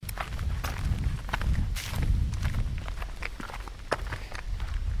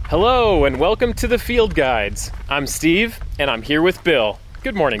Hello, and welcome to the Field Guides. I'm Steve, and I'm here with Bill.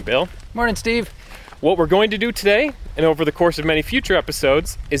 Good morning, Bill. Morning, Steve. What we're going to do today, and over the course of many future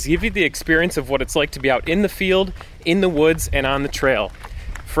episodes, is give you the experience of what it's like to be out in the field, in the woods, and on the trail.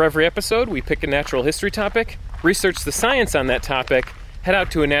 For every episode, we pick a natural history topic, research the science on that topic, head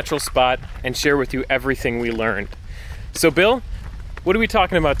out to a natural spot, and share with you everything we learned. So, Bill, what are we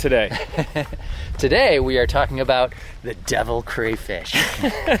talking about today? Today we are talking about the Devil Crayfish.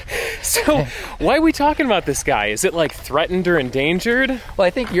 So, why are we talking about this guy? Is it like threatened or endangered? Well,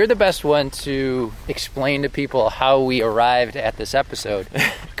 I think you're the best one to explain to people how we arrived at this episode,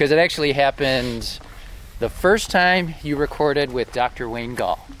 because it actually happened the first time you recorded with Dr. Wayne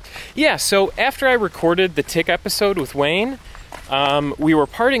Gall. Yeah, so after I recorded the tick episode with Wayne, we were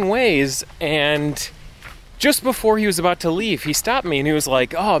parting ways, and just before he was about to leave, he stopped me and he was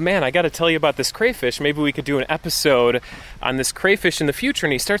like, "Oh man, I got to tell you about this crayfish. Maybe we could do an episode on this crayfish in the future."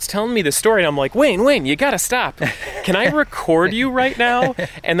 And he starts telling me the story, and I'm like, Wayne, you got to stop. Can I record you right now?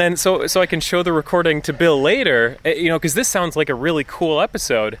 And then so I can show the recording to Bill later, because this sounds like a really cool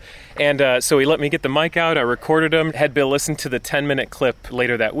episode. And so he let me get the mic out. I recorded him, had Bill listen to the 10-minute clip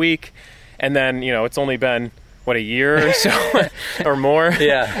later that week. And then, it's only been a year or so or more.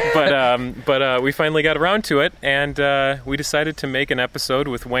 Yeah. But we finally got around to it, and we decided to make an episode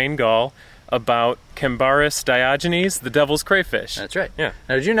with Wayne Gall about Cambarus diogenes, the devil's crayfish. That's right. Yeah.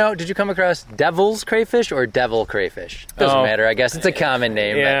 Now, did you come across devil's crayfish or devil crayfish? Doesn't matter. I guess it's a common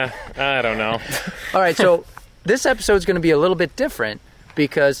name. Yeah, I don't know. All right, so this episode is going to be a little bit different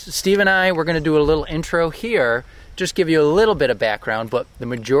because Steve and I, we're going to do a little intro here, just give you a little bit of background, but the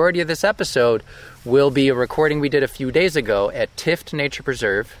majority of this episode will be a recording we did a few days ago at Tifft Nature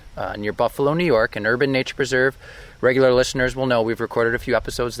Preserve near Buffalo, New York, an urban nature preserve. Regular listeners will know we've recorded a few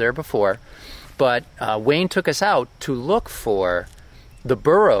episodes there before. But Wayne took us out to look for the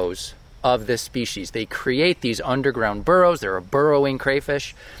burrows of this species. They create these underground burrows. They're a burrowing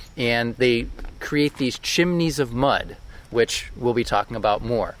crayfish, and they create these chimneys of mud, which we'll be talking about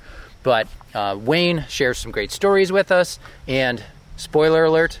more. But Wayne shares some great stories with us, and spoiler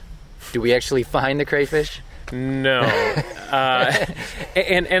alert, do we actually find the crayfish? No.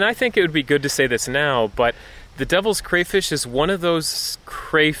 And I think it would be good to say this now, but the devil's crayfish is one of those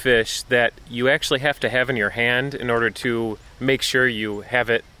crayfish that you actually have to have in your hand in order to make sure you have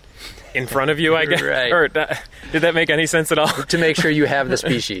it in front of you, I guess. Right. Or, did that make any sense at all? To make sure you have the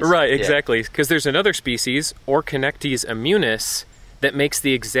species. Right, exactly. Because there's another species, Orconectes immunis, that makes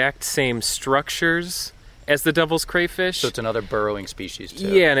the exact same structures as the devil's crayfish. So it's another burrowing species, too.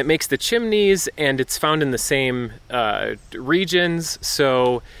 Yeah, and it makes the chimneys, and it's found in the same regions.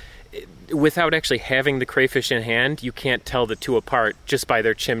 So without actually having the crayfish in hand, you can't tell the two apart just by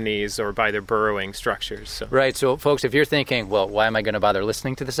their chimneys or by their burrowing structures. So. Right. So, folks, if you're thinking, well, why am I going to bother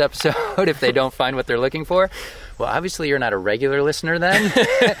listening to this episode if they don't find what they're looking for? Well, obviously you're not a regular listener then,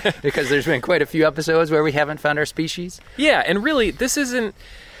 because there's been quite a few episodes where we haven't found our species. Yeah, and really, this isn't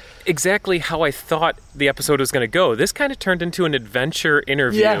exactly how I thought the episode was going to go. This kind of turned into an adventure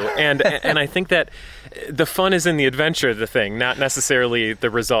interview, and I think that the fun is in the adventure of the thing, not necessarily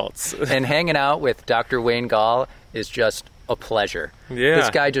the results. And hanging out with Dr. Wayne Gall is just a pleasure. Yeah. This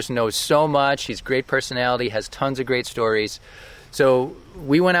guy just knows so much. He's great personality, has tons of great stories. So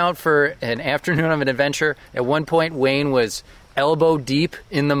we went out for an afternoon of an adventure. At one point, Wayne was elbow deep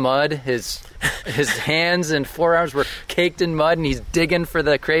in the mud. His hands and forearms were caked in mud, and he's digging for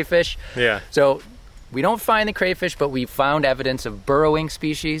the crayfish. Yeah. So we don't find the crayfish, but we found evidence of burrowing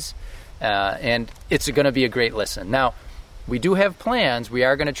species, and it's going to be a great listen. Now, we do have plans. We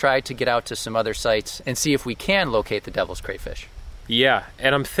are going to try to get out to some other sites and see if we can locate the devil's crayfish. Yeah,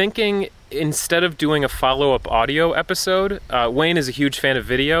 and I'm thinking instead of doing a follow-up audio episode, Wayne is a huge fan of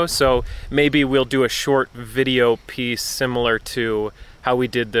video, so maybe we'll do a short video piece similar to how we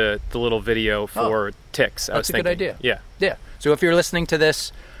did the little video for ticks. That's a good idea. Yeah. Yeah. So if you're listening to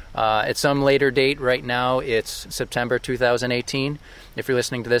this at some later date, right now it's September 2018. If you're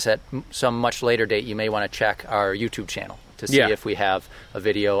listening to this at some much later date, you may want to check our YouTube channel to see if we have a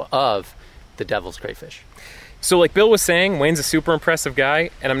video of the devil's crayfish. So like Bill was saying, Wayne's a super impressive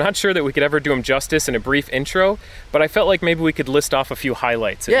guy, and I'm not sure that we could ever do him justice in a brief intro, but I felt like maybe we could list off a few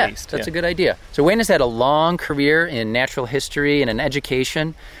highlights at least. That's a good idea. So Wayne has had a long career in natural history and in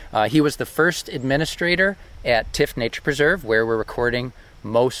education. He was the first administrator at Tifft Nature Preserve, where we're recording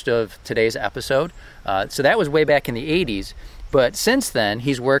most of today's episode. So that was way back in the 80s. But since then,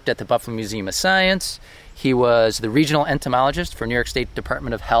 he's worked at the Buffalo Museum of Science. He was the regional entomologist for New York State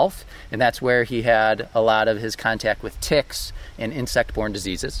Department of Health, and that's where he had a lot of his contact with ticks and insect-borne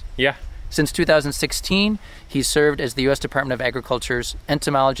diseases. Yeah. Since 2016, he's served as the U.S. Department of Agriculture's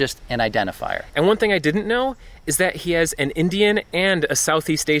entomologist and identifier. And one thing I didn't know is that he has an Indian and a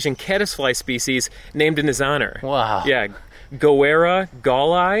Southeast Asian caddisfly species named in his honor. Wow. Yeah, Goera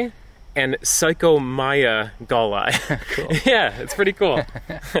galli and Psychomaya galli. Cool. Yeah, it's pretty cool.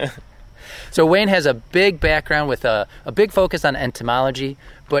 So Wayne has a big background with a big focus on entomology,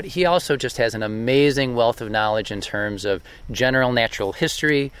 but he also just has an amazing wealth of knowledge in terms of general natural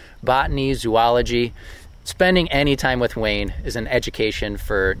history, botany, zoology. Spending any time with Wayne is an education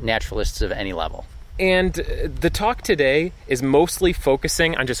for naturalists of any level. And the talk today is mostly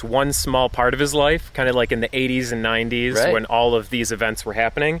focusing on just one small part of his life, kind of like in the 80s and 90s Right. when all of these events were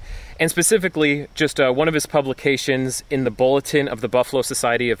happening. And specifically, just one of his publications in the Bulletin of the Buffalo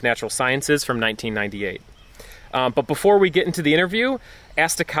Society of Natural Sciences from 1998. But before we get into the interview,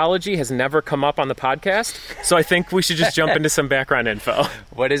 asticology has never come up on the podcast, so I think we should just jump into some background info.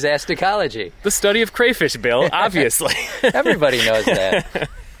 What is asticology? The study of crayfish, Bill, obviously. Everybody knows that.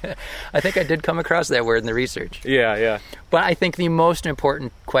 I think I did come across that word in the research. Yeah. But I think the most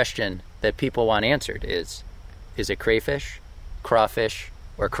important question that people want answered is it crayfish, crawfish,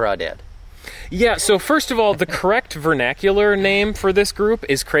 or crawdad? Yeah, so first of all, the correct vernacular name for this group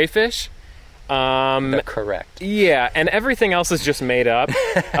is crayfish. Correct. Yeah, and everything else is just made up.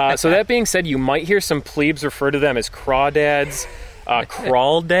 So that being said, you might hear some plebes refer to them as crawdads,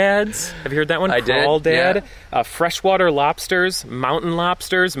 crawldads. Have you heard that one? I did, Crawldad. yeah. Freshwater lobsters, mountain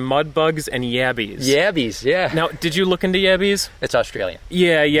lobsters, mud bugs, and yabbies. Yabbies, yeah. Now, did you look into yabbies? It's Australian.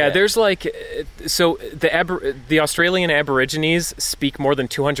 Yeah. There's so the Australian Aborigines speak more than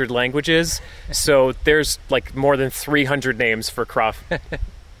 200 languages. So there's more than 300 names for crawfish.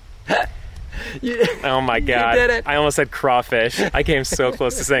 Oh my God! You did it. I almost said crawfish. I came so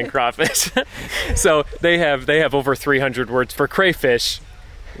close to saying crawfish. So they have over 300 words for crayfish,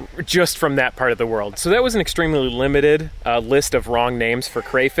 just from that part of the world. So that was an extremely limited list of wrong names for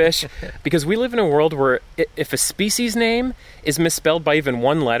crayfish, because we live in a world where if a species name is misspelled by even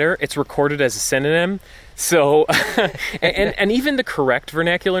one letter, it's recorded as a synonym. So, and even the correct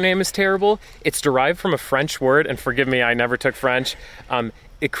vernacular name is terrible. It's derived from a French word, and forgive me, I never took French.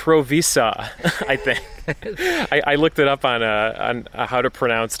 Icrovisa, I think. I looked it up on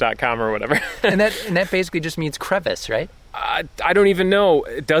howtopronounce.com or whatever. and that basically just means crevice, right? I don't even know.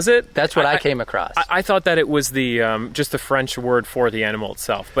 Does it? That's what I came across. I thought that it was the just the French word for the animal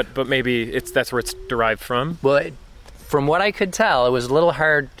itself, but maybe that's where it's derived from. Well, from what I could tell, it was a little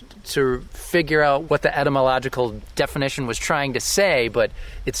hard to figure out what the etymological definition was trying to say, but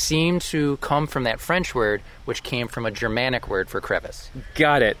it seemed to come from that French word, which came from a Germanic word for crevice.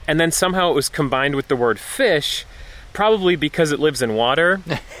 Got it. And then somehow it was combined with the word fish, probably because it lives in water,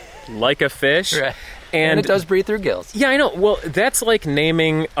 like a fish. Right. And it does breathe through gills. Yeah, I know. Well, that's like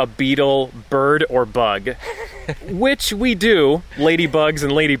naming a beetle bird or bug, which we do, ladybugs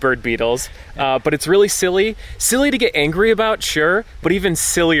and ladybird beetles, but it's really silly. Silly to get angry about, sure, but even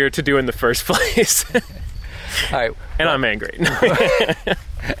sillier to do in the first place. All right. And I'm angry.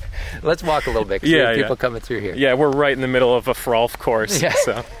 Let's walk a little bit, because we have people coming through here. Yeah, we're right in the middle of a Frolf course. Yeah.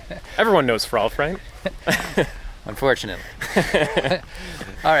 So everyone knows Frolf, right? Unfortunately.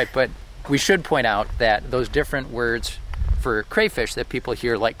 All right, but we should point out that those different words for crayfish that people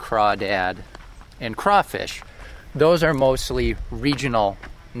hear, like crawdad and crawfish, those are mostly regional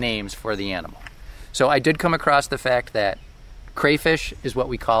names for the animal. So I did come across the fact that crayfish is what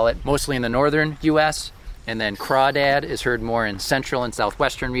we call it, mostly in the northern U.S., and then crawdad is heard more in central and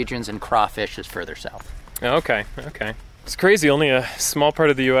southwestern regions, and crawfish is further south. Okay. It's crazy, only a small part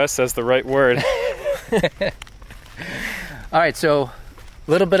of the U.S. says the right word. All right, so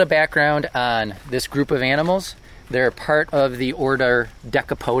a little bit of background on this group of animals. They're part of the order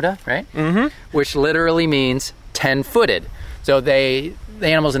Decapoda, right? Mm-hmm. Which literally means 10-footed. So the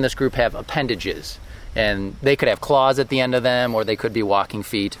animals in this group have appendages, and they could have claws at the end of them, or they could be walking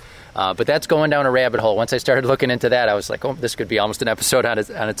feet. But that's going down a rabbit hole. Once I started looking into that, I was like, oh, this could be almost an episode on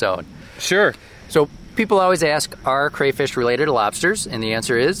its own. Sure. So people always ask, are crayfish related to lobsters? And the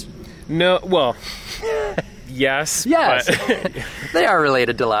answer is? No, well... Yes. Yes, but they are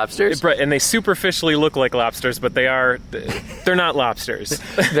related to lobsters. And they superficially look like lobsters, but they're not lobsters.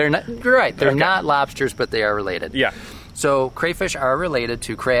 They're not, you're right. They're Okay. not lobsters, but they are related. Yeah. So crayfish are related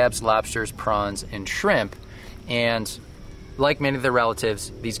to crabs, lobsters, prawns, and shrimp. And like many of their relatives,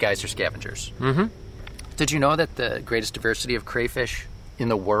 these guys are scavengers. Mm-hmm. Did you know that the greatest diversity of crayfish in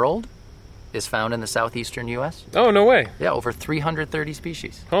the world is found in the southeastern U.S.? Oh, no way. Yeah, over 330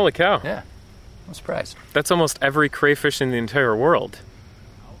 species. Holy cow. Yeah. I'm surprised. That's almost every crayfish in the entire world.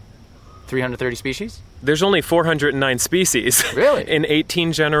 330 species? There's only 409 species. Really? In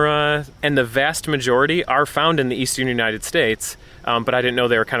 18 genera, and the vast majority are found in the eastern United States, but I didn't know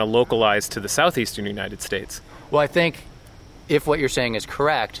they were kind of localized to the southeastern United States. Well, I think if what you're saying is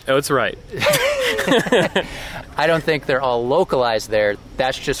correct... Oh, it's right. I don't think they're all localized there.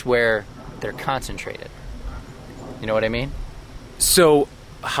 That's just where they're concentrated. You know what I mean? So,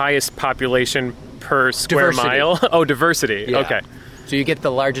 highest population per square Diversity. mile? Oh, diversity. Yeah. Okay. So you get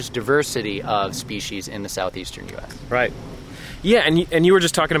the largest diversity of species in the southeastern U.S. Right. Yeah, and you were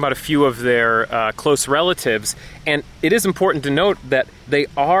just talking about a few of their close relatives, and it is important to note that they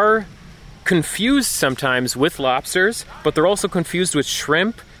are confused sometimes with lobsters, but they're also confused with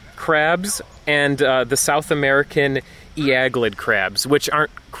shrimp, crabs, and the South American eaglid crabs, which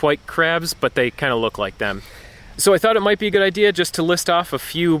aren't quite crabs, but they kind of look like them. So I thought it might be a good idea just to list off a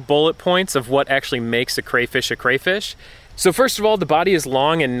few bullet points of what actually makes a crayfish a crayfish. So first of all, the body is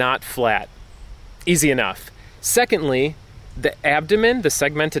long and not flat. Easy enough. Secondly, the abdomen, the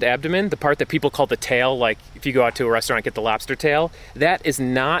segmented abdomen, the part that people call the tail, like if you go out to a restaurant and get the lobster tail, that is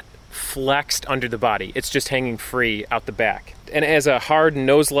not flexed under the body. It's just hanging free out the back. And it has a hard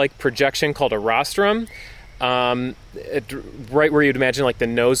nose-like projection called a rostrum, right where you'd imagine like the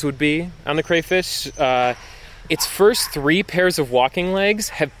nose would be on the crayfish. Its first 3 pairs of walking legs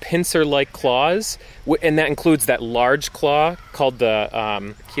have pincer-like claws, and that includes that large claw called the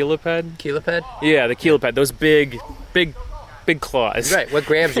cheiliped. Cheiliped? Yeah, the cheiliped. Those big claws. Right. What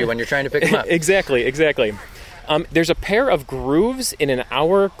grabs you when you're trying to pick them up? Exactly. There's a pair of grooves in an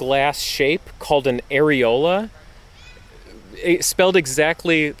hourglass shape called an areola. It's spelled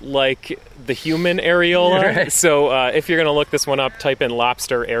exactly like the human areola. Right. So if you're going to look this one up, type in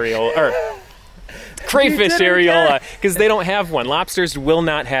lobster areola, or crayfish areola, because they don't have one. Lobsters will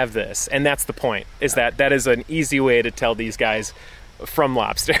not have this, and that's the point, is that is an easy way to tell these guys from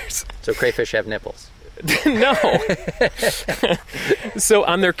lobsters. So crayfish have nipples. No. So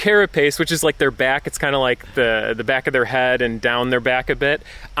on their carapace, which is like their back, it's kind of like the back of their head and down their back a bit.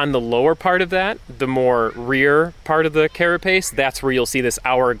 On the lower part of that, the more rear part of the carapace, that's where you'll see this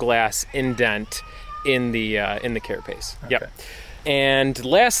hourglass indent in the carapace. Okay. Yep. And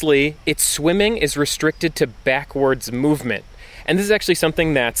lastly, its swimming is restricted to backwards movement. And this is actually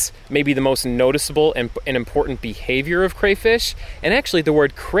something that's maybe the most noticeable and important behavior of crayfish. And actually, the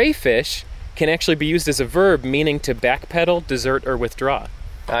word crayfish can actually be used as a verb, meaning to backpedal, desert, or withdraw.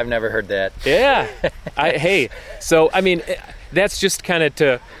 I've never heard that. Yeah. So, I mean, that's just kind of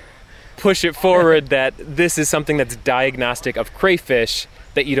to push it forward that this is something that's diagnostic of crayfish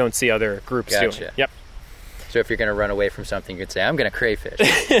that you don't see other groups doing. Yep. So if you're going to run away from something, you could say, I'm going to crayfish.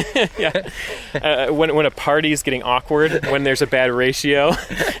 Yeah. When a party's getting awkward, when there's a bad ratio,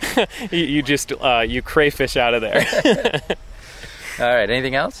 you crayfish out of there. All right,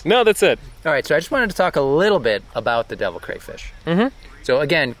 anything else? No, that's it. All right, so I just wanted to talk a little bit about the devil crayfish. Mm-hmm. So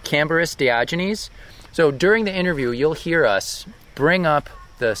again, Cambarus diogenes. So during the interview, you'll hear us bring up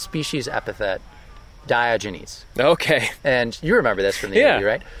the species epithet Diogenes. Okay. And you remember this from the interview,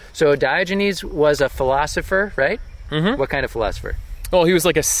 right? So Diogenes was a philosopher, right? Mm-hmm. What kind of philosopher? Well, he was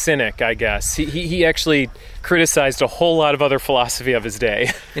like a cynic, I guess. He actually criticized a whole lot of other philosophy of his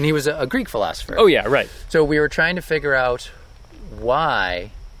day. And he was a Greek philosopher. Oh, yeah, right. So we were trying to figure out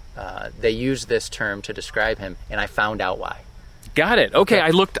why they used this term to describe him, and I found out why. Got it. Okay,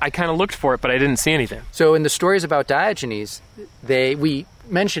 I kind of looked for it, but I didn't see anything. So in the stories about Diogenes, we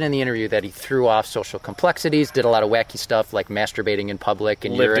mentioned in the interview that he threw off social complexities, did a lot of wacky stuff like masturbating in public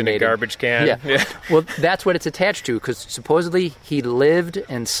and lived urinating. in a garbage can. Yeah. Well, that's what it's attached to, because supposedly he lived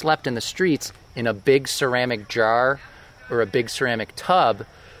and slept in the streets in a big ceramic jar or a big ceramic tub.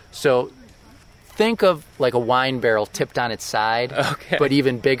 So think of like a wine barrel tipped on its side, but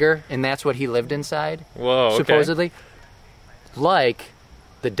even bigger, and that's what he lived inside. Whoa, okay. Supposedly. Like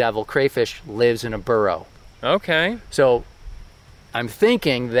the devil crayfish lives in a burrow. Okay. So I'm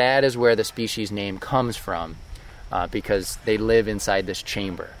thinking that is where the species name comes from, because they live inside this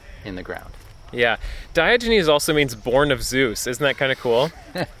chamber in the ground. Yeah. Diogenes also means born of Zeus. Isn't that kind of cool?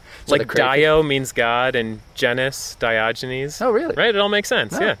 So like Dio means God and genus, Diogenes. Oh, really? Right? It all makes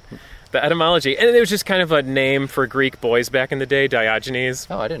sense, Oh. yeah. The etymology. And it was just kind of a name for Greek boys back in the day, Diogenes.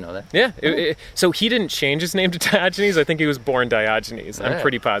 Oh, I didn't know that. Yeah. So he didn't change his name to Diogenes. I think he was born Diogenes. I'm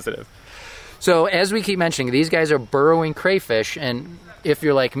pretty positive. So as we keep mentioning, these guys are burrowing crayfish, and if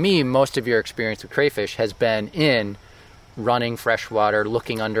you're like me, most of your experience with crayfish has been in running freshwater,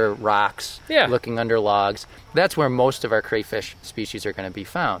 looking under rocks, looking under logs. That's where most of our crayfish species are going to be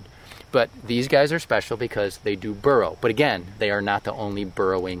found. But these guys are special because they do burrow. But again, they are not the only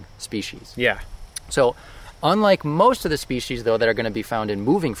burrowing species. Yeah. So Unlike most of the species, though, that are going to be found in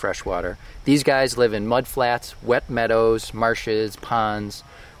moving freshwater, these guys live in mudflats, wet meadows, marshes, ponds,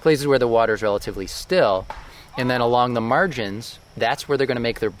 places where the water is relatively still. And then along the margins, that's where they're going to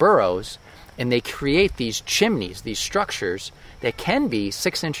make their burrows, and they create these chimneys, these structures that can be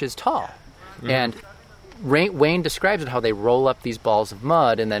 6 inches tall. And Wayne describes it how they roll up these balls of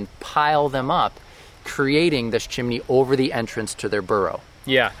mud and then pile them up, creating this chimney over the entrance to their burrow.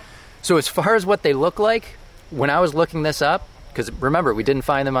 Yeah. So as far as what they look like, when I was looking this up, because remember, we didn't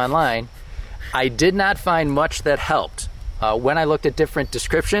find them online, I did not find much that helped. When I looked at different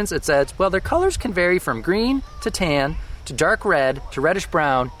descriptions, it said, well, their colors can vary from green to tan to dark red to reddish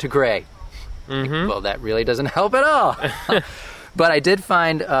brown to gray. Well, that really doesn't help at all. But I did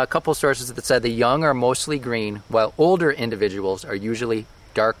find a couple sources that said the young are mostly green, while older individuals are usually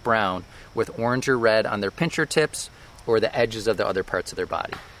dark brown with orange or red on their pincher tips or the edges of the other parts of their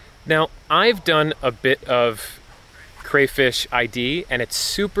body. Now, I've done a bit of crayfish ID, and it's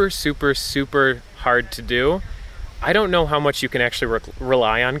super, super, super hard to do. I don't know how much you can actually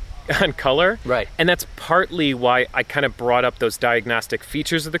rely on color. Right. And that's partly why I kind of brought up those diagnostic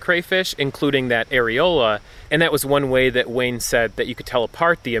features of the crayfish, including that areola. And that was one way that Wayne said that you could tell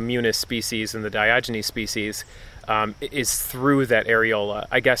apart the Immunis species and the Diogenes species is through that areola.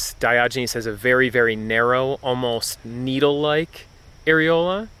 I guess Diogenes has a very, very narrow, almost needle-like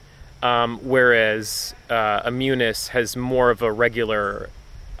areola. Whereas Immunis has more of a regular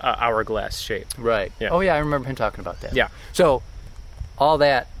hourglass shape. Right. Yeah. Oh, yeah, I remember him talking about that. Yeah. So all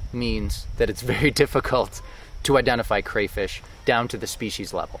that means that it's very difficult to identify crayfish down to the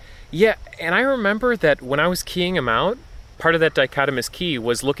species level. Yeah, and I remember that when I was keying them out, part of that dichotomous key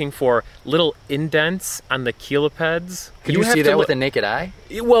was looking for little indents on the chelipeds. Could you see that with the naked eye?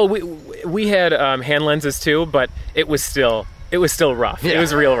 Well, we had hand lenses too, but it was still rough. Yeah. It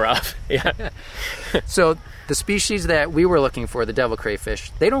was real rough. Yeah. So the species that we were looking for, the devil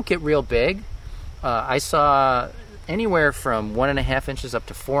crayfish, they don't get real big. I saw anywhere from 1.5 inches up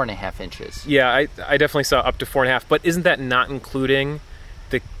to 4.5 inches. Yeah, I definitely saw up to 4.5. But isn't that not including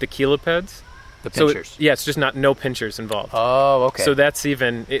the chelipeds? The pinchers. So, yeah, it's just no pinchers involved. Oh, okay. So that's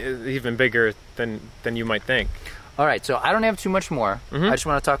even bigger than you might think. All right, so I don't have too much more. I just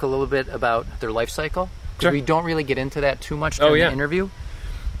want to talk a little bit about their life cycle. Because we don't really get into that too much during the interview.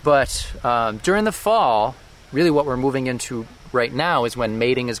 But during the fall, really what we're moving into right now is when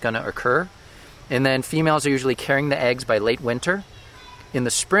mating is going to occur. And then females are usually carrying the eggs by late winter. In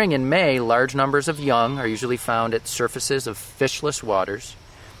the spring and May, large numbers of young are usually found at surfaces of fishless waters.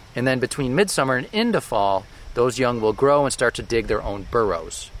 And then between midsummer and into fall, those young will grow and start to dig their own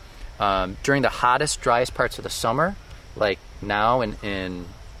burrows. During the hottest, driest parts of the summer, like now in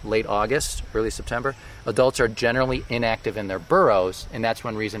late August, early September, adults are generally inactive in their burrows, and that's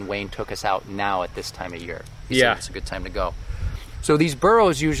one reason Wayne took us out now at this time of year. He said it's a good time to go. So these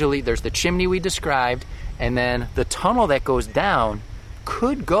burrows usually, there's the chimney we described, and then the tunnel that goes down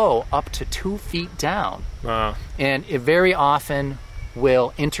could go up to 2 feet down. Wow. And it very often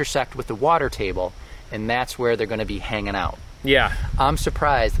will intersect with the water table, and that's where they're going to be hanging out. Yeah. I'm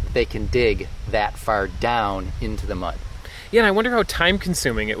surprised that they can dig that far down into the mud. Yeah, and I wonder how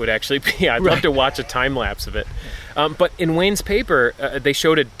time-consuming it would actually be. I'd love to watch a time-lapse of it. But in Wayne's paper, they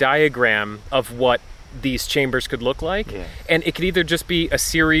showed a diagram of what these chambers could look like. Yeah. And it could either just be a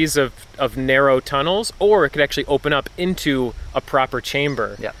series of narrow tunnels, or it could actually open up into a proper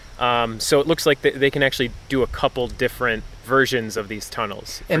chamber. Yeah. So it looks like they can actually do a couple different versions of these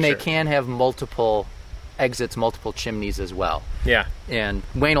tunnels. And they can have multiple exits, multiple chimneys as well. Yeah. And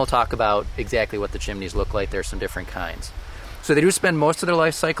Wayne will talk about exactly what the chimneys look like. There's some different kinds. So they do spend most of their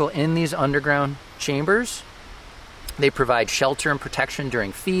life cycle in these underground chambers. They provide shelter and protection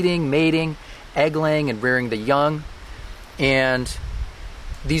during feeding, mating, egg laying, and rearing the young. And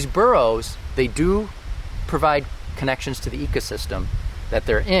these burrows, they do provide connections to the ecosystem that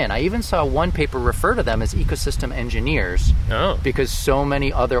they're in. I even saw one paper refer to them as ecosystem engineers because so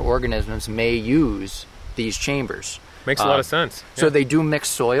many other organisms may use these chambers. Makes a lot of sense. So they do mix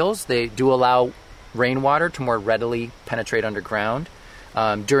soils. They do allow rainwater to more readily penetrate underground.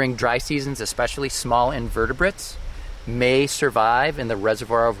 During dry seasons, especially, small invertebrates may survive in the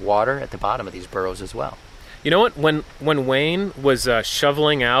reservoir of water at the bottom of these burrows as well. You know what? When Wayne was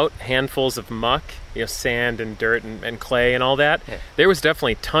shoveling out handfuls of muck, sand and dirt and clay and all that, there was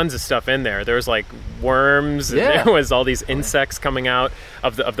definitely tons of stuff in there. There was like worms, and there was all these insects coming out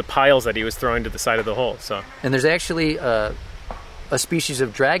of the piles that he was throwing to the side of the hole. So, and there's actually a species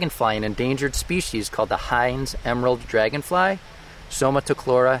of dragonfly, an endangered species called the Hines emerald dragonfly,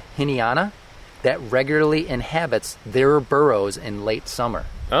 Somatochlora hiniana, that regularly inhabits their burrows in late summer.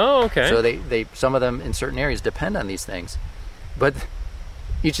 Oh, okay. So they some of them in certain areas depend on these things. But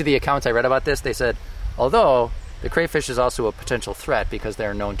each of the accounts I read about this, they said, although the crayfish is also a potential threat because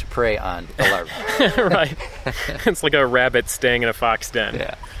they're known to prey on the larvae. Right. It's like a rabbit staying in a fox den.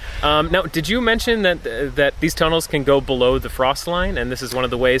 Yeah. Now, did you mention that these tunnels can go below the frost line, and this is one of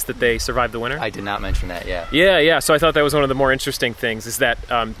the ways that they survive the winter? I did not mention that, yeah. Yeah. So I thought that was one of the more interesting things, is that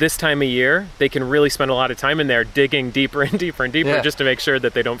this time of year, they can really spend a lot of time in there digging deeper and deeper and deeper just to make sure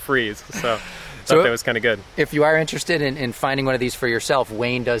that they don't freeze. So I thought that was kind of good. If you are interested in finding one of these for yourself,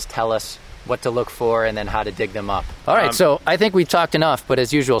 Wayne does tell us what to look for and then how to dig them up. All right, so I think we've talked enough, but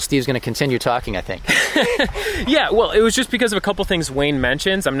as usual, Steve's going to continue talking, I think. Yeah, well, it was just because of a couple things Wayne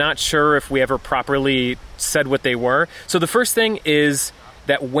mentions. I'm not sure if we ever properly said what they were. So the first thing is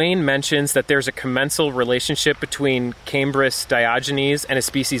that Wayne mentions that there's a commensal relationship between Cambarus diogenes and a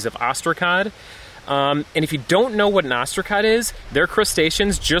species of ostracod. And if you don't know what an ostracod is, they're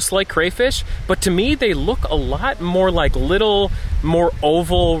crustaceans just like crayfish, but to me they look a lot more like little, more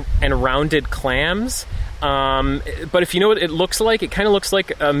oval and rounded clams. But if you know what it looks like, it kind of looks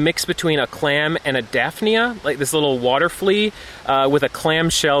like a mix between a clam and a daphnia, like this little water flea with a clam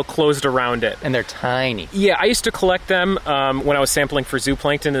shell closed around it. And they're tiny. Yeah, I used to collect them when I was sampling for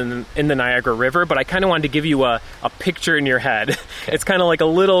zooplankton in the Niagara River, but I kind of wanted to give you a picture in your head. Okay. It's kind of like a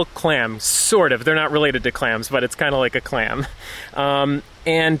little clam, sort of. They're not related to clams, but it's kind of like a clam.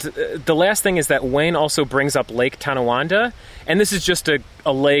 And the last thing is that Wayne also brings up Lake Tonawanda, and this is just a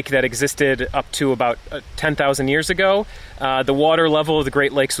lake that existed up to about 10,000 years ago. The water level of the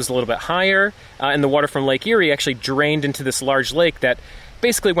Great Lakes was a little bit higher, and the water from Lake Erie actually drained into this large lake that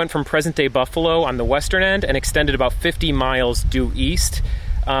basically went from present-day Buffalo on the western end and extended about 50 miles due east.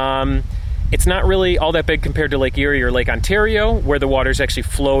 It's not really all that big compared to Lake Erie or Lake Ontario, where the waters actually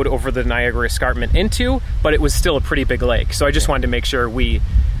flowed over the Niagara Escarpment into, but it was still a pretty big lake. So I just wanted to make sure we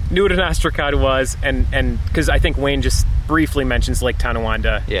knew what an ostracod was, and because I think Wayne just briefly mentions Lake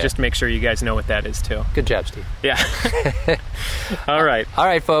Tonawanda, just to make sure you guys know what that is too. Good job, Steve. Yeah. All right. All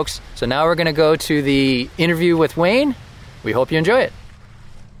right, folks. So now we're going to go to the interview with Wayne. We hope you enjoy it.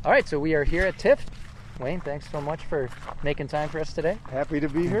 All right, so we are here at Tifft. Wayne, thanks so much for making time for us today. Happy to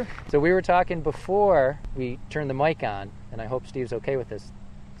be here. So we were talking before we turned the mic on, and I hope Steve's okay with this.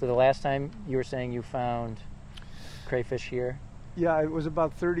 So the last time you were saying you found crayfish here? Yeah, it was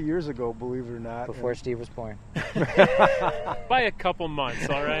about 30 years ago, believe it or not. Before Steve was born. By a couple months,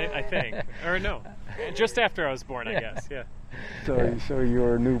 all right, I think. Or no, just after I was born, I guess, yeah. So you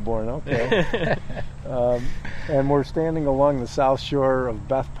were a newborn, okay. And we're standing along the south shore of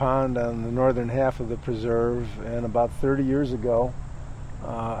Beth Pond on the northern half of the preserve, and about 30 years ago,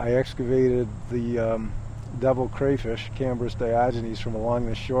 I excavated the devil crayfish, Cambarus diogenes, from along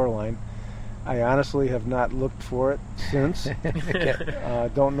the shoreline. I honestly have not looked for it since.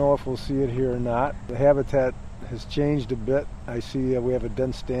 Don't know if we'll see it here or not. The habitat has changed a bit. I see we have a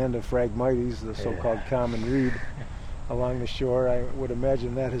dense stand of Phragmites, the so-called common reed, along the shore. I would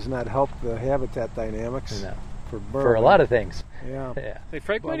imagine that has not helped the habitat dynamics for burrowing. For a lot of things. Yeah. Hey,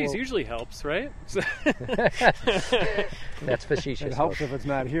 Phragmites usually helps, right? That's facetious. It helps if it's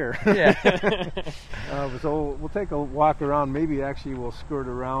not here. Yeah. So we'll take a walk around. Maybe actually we'll skirt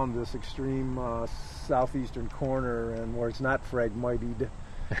around this extreme southeastern corner and where it's not Phragmitid.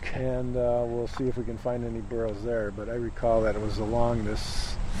 Okay. And we'll see if we can find any burrows there. But I recall that it was along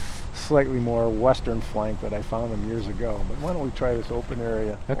this slightly more western flank that I found them years ago. But why don't we try this open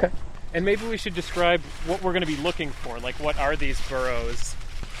area? Okay. And maybe we should describe what we're going to be looking for. Like, what are these burrows?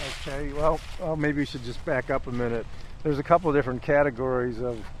 Okay, well, maybe we should just back up a minute. There's a couple of different categories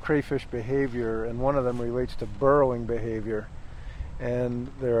of crayfish behavior, and one of them relates to burrowing behavior. And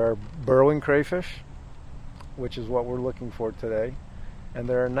there are burrowing crayfish, which is what we're looking for today. And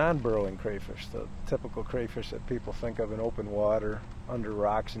there are non-burrowing crayfish, the typical crayfish that people think of in open water, under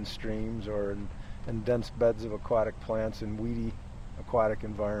rocks and streams, or in dense beds of aquatic plants in weedy aquatic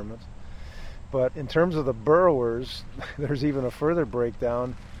environments. But in terms of the burrowers, there's even a further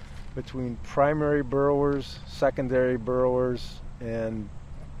breakdown between primary burrowers, secondary burrowers, and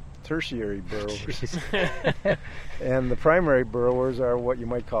tertiary burrowers. And the primary burrowers are what you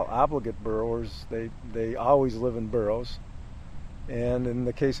might call obligate burrowers. They always live in burrows. And in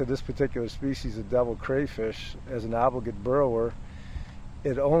the case of this particular species, the devil crayfish, as an obligate burrower,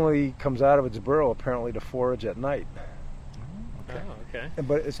 it only comes out of its burrow apparently to forage at night. Oh, okay.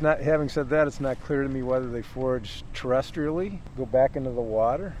 But it's not. Having said that, it's not clear to me whether they forage terrestrially, go back into the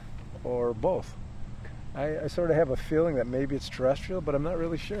water, or both. I sort of have a feeling that maybe it's terrestrial, but I'm not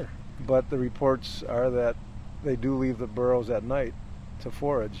really sure. But the reports are that they do leave the burrows at night to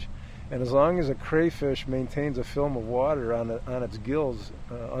forage. And as long as a crayfish maintains a film of water on its gills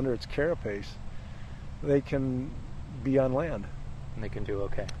under its carapace, they can be on land. And they can do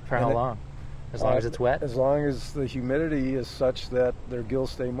okay. For how long? As long as it's wet? As long as the humidity is such that their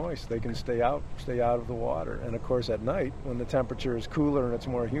gills stay moist, they can stay out of the water. And of course at night, when the temperature is cooler and it's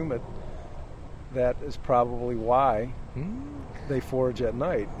more humid, that is probably why they forage at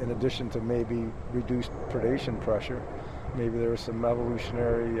night, in addition to maybe reduced predation pressure. Maybe there was some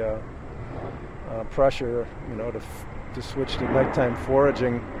evolutionary pressure, to switch to nighttime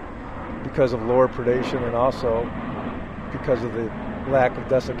foraging because of lower predation and also because of the lack of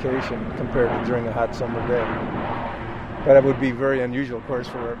desiccation compared to during a hot summer day. But it would be very unusual, of course,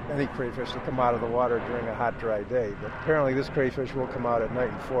 for any crayfish to come out of the water during a hot, dry day. But apparently this crayfish will come out at night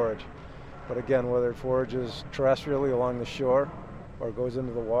and forage. But again, whether it forages terrestrially along the shore or goes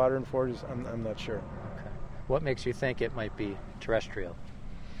into the water and forages, I'm not sure. Okay. What makes you think it might be terrestrial?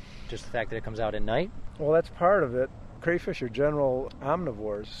 Just the fact that it comes out at night? Well, that's part of it. Crayfish are general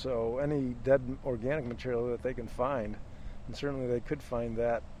omnivores, so any dead organic material that they can find, and certainly they could find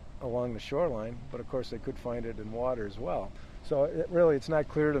that along the shoreline, but of course they could find it in water as well. So it's not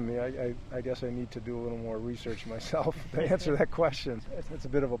clear to me. I guess I need to do a little more research myself to answer that question. It's a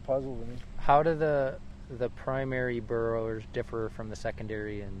bit of a puzzle to me. How do the primary burrowers differ from the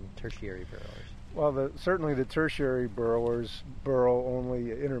secondary and tertiary burrowers? Well, certainly the tertiary burrowers burrow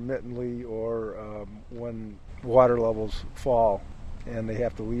only intermittently or when water levels fall and they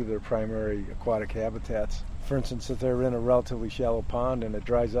have to leave their primary aquatic habitats. For instance, if they're in a relatively shallow pond and it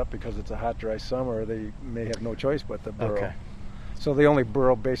dries up because it's a hot, dry summer, they may have no choice but to burrow. Okay. So they only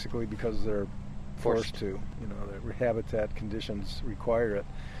burrow basically because they're forced to. Their habitat conditions require it.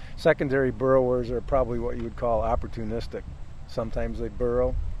 Secondary burrowers are probably what you would call opportunistic. Sometimes they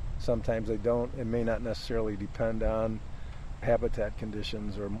burrow, sometimes they don't. It may not necessarily depend on habitat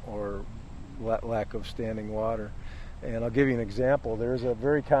conditions or lack of standing water. And I'll give you an example. There's a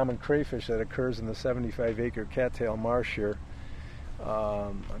very common crayfish that occurs in the 75-acre cattail marsh here.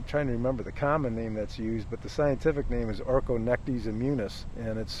 I'm trying to remember the common name that's used, but the scientific name is Orconectes immunis,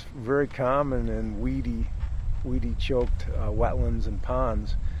 and it's very common in weedy choked wetlands and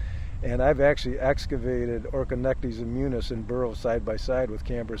ponds. And I've actually excavated Orconectes immunis in burrows side by side with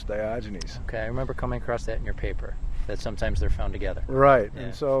Cambarus diogenes. Okay, I remember coming across that in your paper, that sometimes they're found together. Right, Yeah.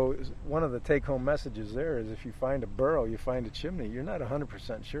 And so one of the take-home messages there is if you find a burrow, you find a chimney, you're not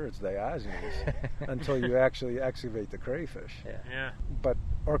 100% sure it's diogenes until you actually excavate the crayfish. Yeah. But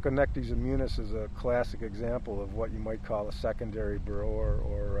Orconectes immunis is a classic example of what you might call a secondary burrower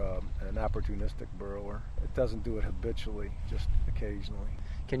or an opportunistic burrower. It doesn't do it habitually, just occasionally.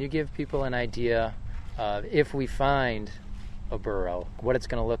 Can you give people an idea of if we find a burrow, what it's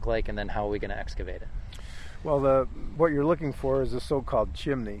going to look like, and then how are we going to excavate it? Well, what you're looking for is the so-called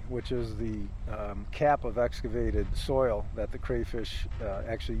chimney, which is the cap of excavated soil that the crayfish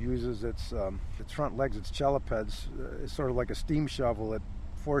actually uses. Its front legs, its chelipeds, is sort of like a steam shovel. It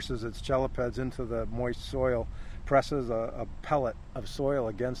forces its chelipeds into the moist soil, presses a pellet of soil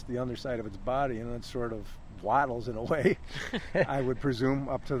against the underside of its body, and it sort of waddles in a way, I would presume,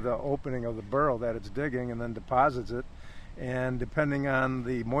 up to the opening of the burrow that it's digging, and then deposits it. And depending on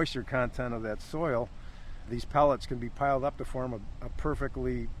the moisture content of that soil, these pellets can be piled up to form a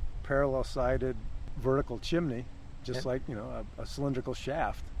perfectly parallel-sided vertical chimney, just like a cylindrical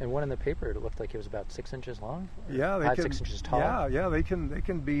shaft. And one in the paper, it looked like it was about 6 inches long. Yeah, they 5-6 inches tall. Yeah, they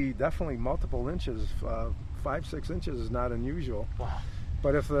can be definitely multiple inches. 5-6 inches is not unusual. Wow.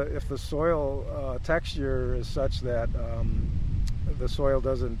 But if the soil texture is such that the soil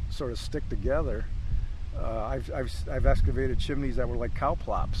doesn't sort of stick together, I've excavated chimneys that were like cow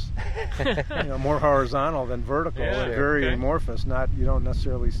plops, more horizontal than vertical, and very amorphous. You don't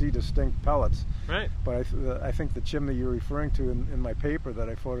necessarily see distinct pellets. Right. But I think the chimney you're referring to in my paper that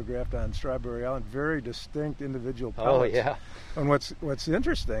I photographed on Strawberry Island, very distinct individual pellets. Oh yeah. And what's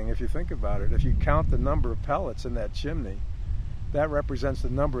interesting, if you think about it, if you count the number of pellets in that chimney, that represents the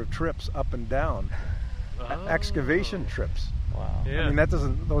number of trips up and down, excavation trips. Wow. Yeah. I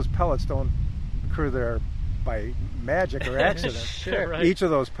mean, those pellets don't occur there by magic or accident. Sure. Right. Each of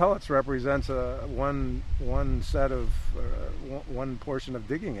those pellets represents one set of one portion of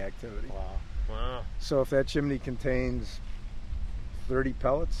digging activity. Wow. So if that chimney contains 30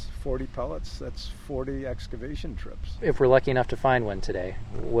 pellets, 40 pellets, that's 40 excavation trips. If we're lucky enough to find one today,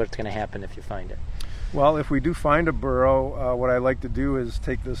 what's going to happen if you find it? Well, if we do find a burrow, what I like to do is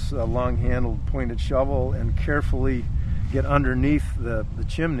take this long-handled pointed shovel and carefully get underneath the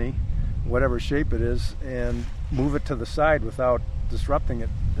chimney, whatever shape it is, and move it to the side without disrupting it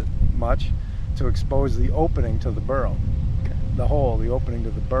much to expose the opening to the burrow. Okay. The opening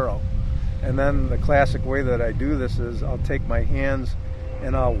to the burrow. And then the classic way that I do this is I'll take my hands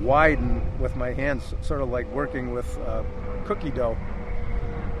and I'll widen with my hands, sort of like working with cookie dough.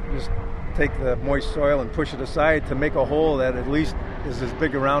 Just take the moist soil and push it aside to make a hole that at least is as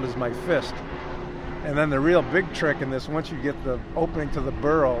big around as my fist. And then the real big trick in this, once you get the opening to the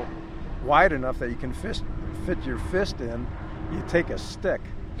burrow wide enough that you can fit your fist in, you take a stick.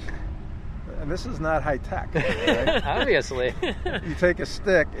 And this is not high tech, right? Obviously. You take a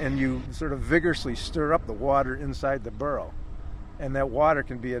stick and you sort of vigorously stir up the water inside the burrow. And that water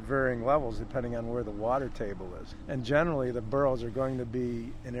can be at varying levels depending on where the water table is. And generally the burrows are going to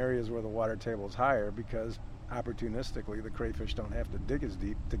be in areas where the water table is higher because opportunistically the crayfish don't have to dig as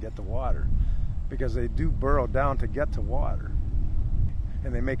deep to get to water, because they do burrow down to get to water.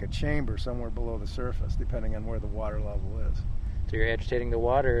 And they make a chamber somewhere below the surface depending on where the water level is. So you're agitating the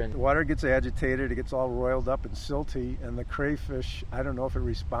water, and the water gets agitated, it gets all roiled up and silty, and the crayfish, I don't know if it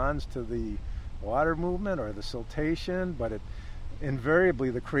responds to the water movement or the siltation, but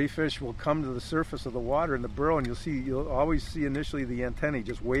invariably the crayfish will come to the surface of the water in the burrow, and you'll always see initially the antennae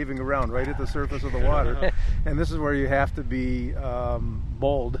just waving around right at the surface of the water. And this is where you have to be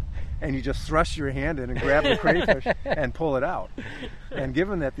bold, and you just thrust your hand in and grab the crayfish and pull it out. And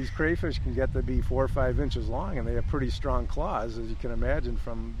given that these crayfish can get to be 4 or 5 inches long and they have pretty strong claws, as you can imagine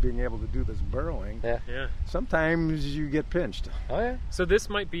from being able to do this burrowing, sometimes you get pinched. Oh yeah. So this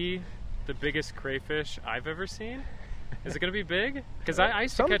might be the biggest crayfish I've ever seen. Is it going to be big? Because I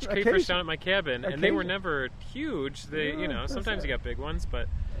used to catch crayfish down at my cabin, and they were never huge. They, sometimes you got big ones, but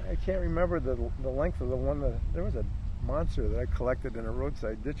I can't remember the length of the one there was a monster that I collected in a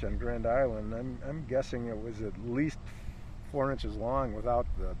roadside ditch on Grand Island. I'm guessing it was at least 4 inches long without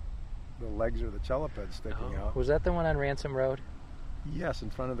the legs or the cheliped sticking out. Was that the one on Ransom Road? Yes, in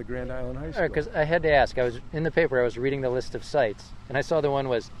front of the Grand Island High School. Because I had to ask. I was in the paper. I was reading the list of sites, and I saw the one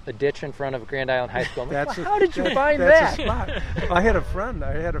was a ditch in front of Grand Island High School. How did you find that? That's a spot. I had a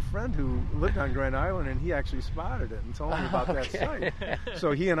friend who lived on Grand Island, and he actually spotted it and told me about that site.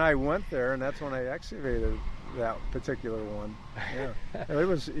 So he and I went there, and that's when I excavated that particular one. Yeah, it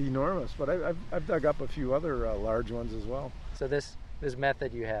was enormous. But I've dug up a few other large ones as well. So this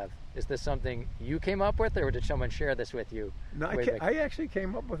method you have, is this something you came up with, or did someone share this with you? No, I actually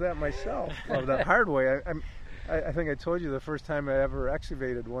came up with that myself. The hard way. I think I told you the first time I ever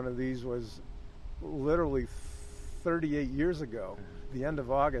excavated one of these was literally 38 years ago, the end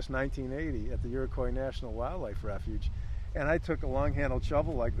of August 1980 at the Iroquois National Wildlife Refuge. And I took a long-handled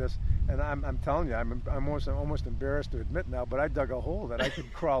shovel like this, and I'm telling you, I'm almost embarrassed to admit now, but I dug a hole that I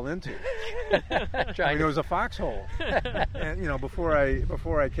could crawl into. It was a foxhole. And before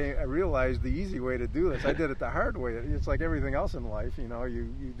I came, I realized the easy way to do this. I did it the hard way. It's like everything else in life,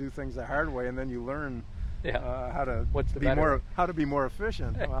 you do things the hard way, and then you learn how to be more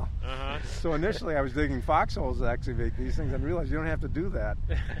efficient. Well, so initially I was digging foxholes to excavate these things, and realized you don't have to do that.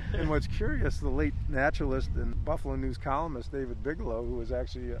 And what's curious, the late naturalist and Buffalo News columnist David Bigelow, who was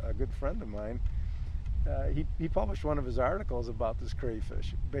actually a good friend of mine, he published one of his articles about this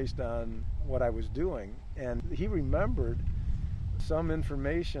crayfish based on what I was doing, and he remembered some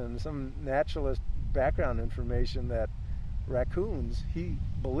information, some naturalist background information, that raccoons, he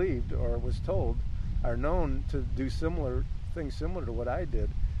believed or was told, are known to do things similar to what I did,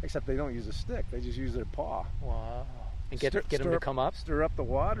 except they don't use a stick. They just use their paw. Wow. And get them to come up? Stir up the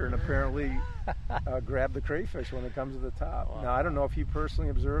water and apparently grab the crayfish when it comes to the top. Wow. Now, I don't know if he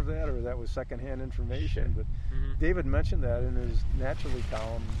personally observed that or that was secondhand information, but David mentioned that in his Naturally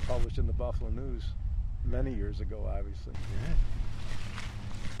column published in the Buffalo News many years ago, obviously. Yeah.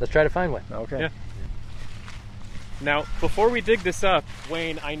 Let's try to find one. Okay. Yeah. Now, before we dig this up,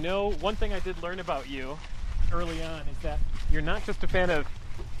 Wayne, I know one thing I did learn about you early on is that you're not just a fan of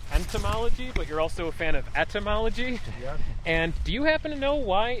entomology, but you're also a fan of etymology. Yeah. And do you happen to know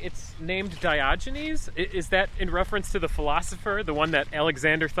why it's named Diogenes? Is that in reference to the philosopher, the one that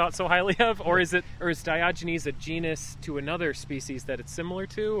Alexander thought so highly of, or is Diogenes a genus to another species that it's similar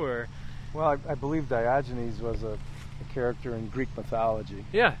to, or? Well, I believe Diogenes was a character in Greek mythology.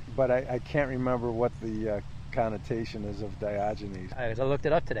 Yeah. But I can't remember what the connotation is of Diogenes. I looked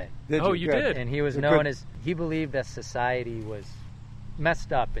it up today. You did? And he was known as, he believed that society was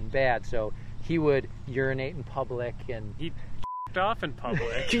messed up and bad, so he would urinate in public, and he off in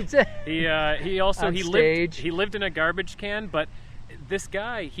public. He lived in a garbage can, but this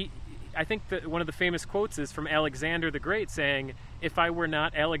guy, I think that one of the famous quotes is from Alexander the Great saying, "If I were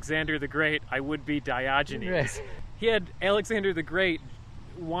not Alexander the Great, I would be Diogenes." Right. He had Alexander the Great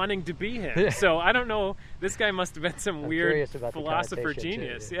wanting to be him. So I don't know, this guy must have been some weird philosopher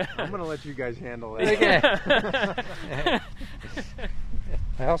genius. Too. Yeah. I'm going to let you guys handle that. Okay.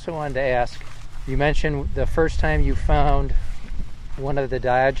 I also wanted to ask, you mentioned the first time you found one of the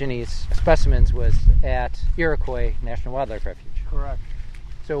diogenes specimens was at Iroquois National Wildlife Refuge. Correct.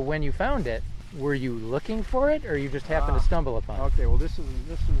 So when you found it, were you looking for it, or you just happened to stumble upon it? Okay, well this is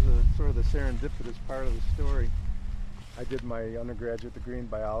a sort of the serendipitous part of the story. I did my undergraduate degree in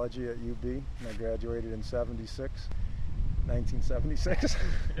biology at UB, and I graduated in 1976.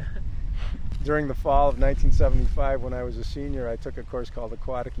 During the fall of 1975, when I was a senior, I took a course called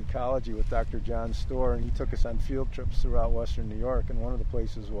Aquatic Ecology with Dr. John Storr, and he took us on field trips throughout western New York, and one of the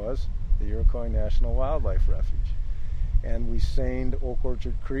places was the Iroquois National Wildlife Refuge. And we seined Oak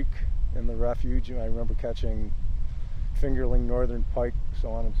Orchard Creek in the refuge, and I remember catching fingerling, northern pike,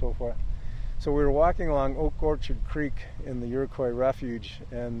 so on and so forth. So we were walking along Oak Orchard Creek in the Iroquois Refuge,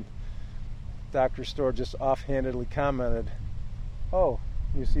 and Dr. Storr just offhandedly commented, "Oh,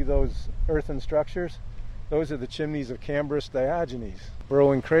 you see those earthen structures? Those are the chimneys of Cambarus diogenes,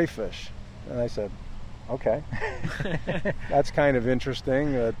 burrowing crayfish." And I said, "Okay." That's kind of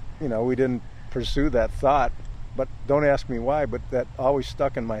interesting. We didn't pursue that thought, but don't ask me why, but that always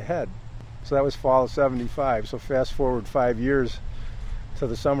stuck in my head. So that was fall of 75. So fast forward 5 years to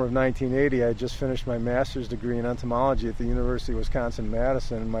the summer of 1980, I had just finished my master's degree in entomology at the University of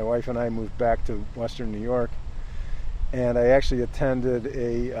Wisconsin-Madison, and my wife and I moved back to western New York. And I actually attended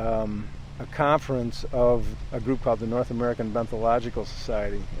a conference of a group called the North American Benthological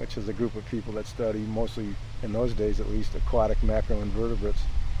Society, which is a group of people that study mostly, in those days at least, aquatic macroinvertebrates.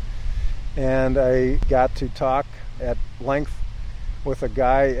 And I got to talk at length with a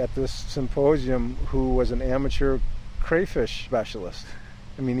guy at this symposium who was an amateur crayfish specialist.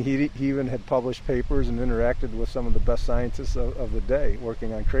 I mean, he even had published papers and interacted with some of the best scientists of the day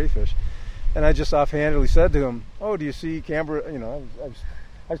working on crayfish. And I just offhandedly said to him, "Oh, do you see Cambarus?" I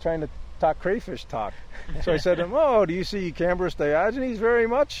was trying to talk crayfish talk. So I said to him, "Oh, do you see Cambarus diogenes very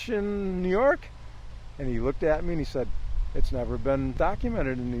much in New York?" And he looked at me and he said, "It's never been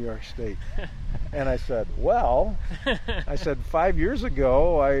documented in New York State." And I said, "Well," I said, 5 years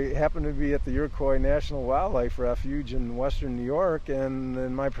ago, I happened to be at the Iroquois National Wildlife Refuge in western New York,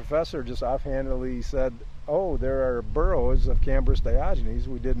 and my professor just offhandedly said, "Oh, there are burrows of Cambarus diogenes."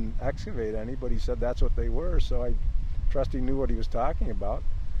 We didn't excavate any, but he said that's what they were, so I trust he knew what he was talking about.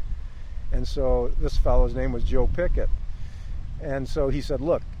 And so this fellow's name was Joe Pickett. And so he said,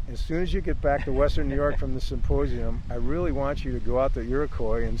 "Look, as soon as you get back to western New York from the symposium, I really want you to go out to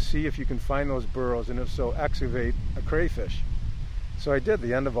Iroquois and see if you can find those burrows, and if so, excavate a crayfish." So I did.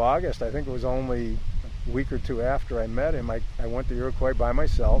 The end of August, I think it was only a week or two after I met him, I went to Iroquois by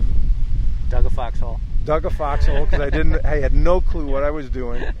myself. Dug a foxhole because I had no clue what I was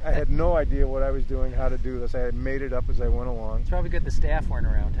doing. I had no idea what I was doing, how to do this. I had made it up as I went along. It's probably good the staff weren't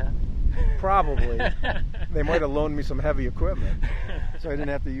around, huh? Probably. They might have loaned me some heavy equipment, so I didn't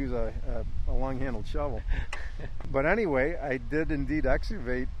have to use a long-handled shovel. But anyway, I did indeed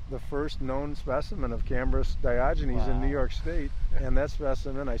excavate the first known specimen of Cambarus diogenes in New York State, and that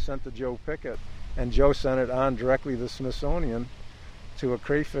specimen I sent to Joe Pickett, and Joe sent it on directly to the Smithsonian to a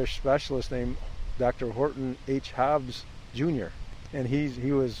crayfish specialist named Dr. Horton H. Hobbs, Jr. And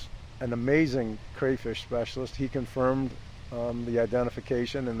he was an amazing crayfish specialist. He confirmed the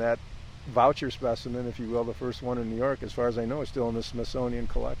identification, and that voucher specimen, if you will, the first one in New York, as far as I know, is still in the Smithsonian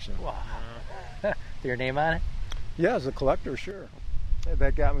collection. Wow. Your name on it? Yeah, as a collector, sure.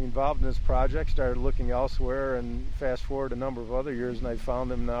 That got me involved in this project, started looking elsewhere, and fast forward a number of other years, and I found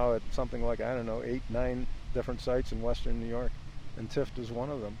them now at something like, 8, 9 different sites in western New York, and Tifft is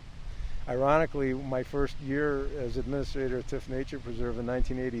one of them. Ironically, my first year as administrator of Tifft Nature Preserve in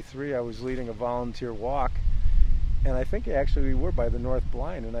 1983, I was leading a volunteer walk, and I think actually we were by the North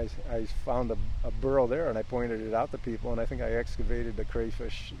Blind, and I found a burrow there, and I pointed it out to people, and I think I excavated a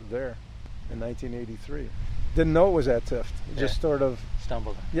crayfish there in 1983. Didn't know it was at Tifft. Just sort of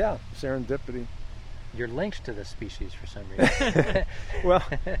stumbled. Yeah, serendipity. You're linked to the species for some reason. Well,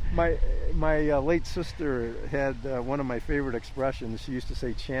 my late sister had one of my favorite expressions. She used to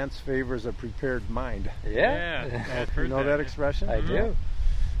say, "Chance favors a prepared mind." Yeah, I've heard you know that expression? I do.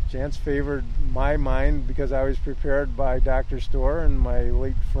 Chance favored my mind because I was prepared by Dr. Storr and my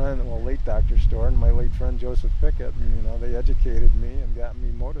late Dr. Storr and my late friend Joseph Pickett. And, they educated me and got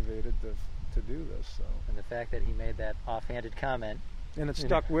me motivated to do this. So. And the fact that he made that offhanded comment. And it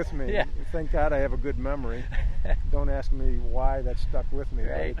stuck with me. Yeah. Thank God I have a good memory. Don't ask me why that stuck with me,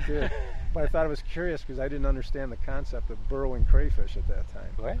 right. But it did. But I thought it was curious because I didn't understand the concept of burrowing crayfish at that time.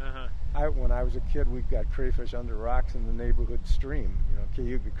 What? Uh-huh. When I was a kid, we got crayfish under rocks in the neighborhood stream,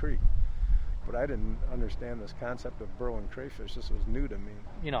 Cayuga Creek. But I didn't understand this concept of burrowing crayfish. This was new to me.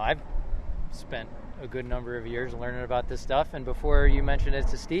 I've spent a good number of years learning about this stuff, and before you mentioned it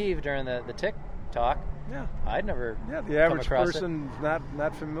to Steve during the tick talk, I'd never the average come across person's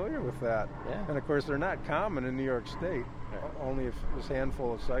not familiar with that. Yeah. And of course they're not common in New York State. Only this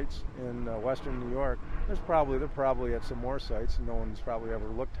handful of sites in western New York. They're probably at some more sites. No one's probably ever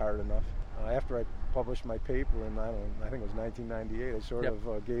looked hard enough. After I published my paper in I think it was 1998, I sort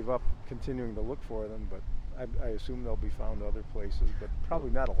of gave up continuing to look for them, but I assume they'll be found other places, but probably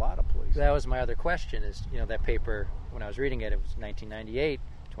not a lot of places. That was my other question is, that paper, when I was reading it, it was 1998,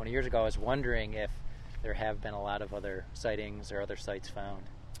 20 years ago. I was wondering if there have been a lot of other sightings or other sites found.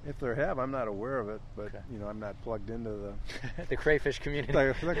 If there have, I'm not aware of it, but I'm not plugged into the the crayfish community.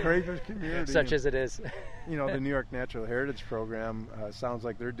 the crayfish community, such as it is. The New York Natural Heritage Program sounds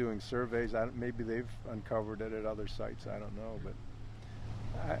like they're doing surveys. Maybe they've uncovered it at other sites. I don't know, but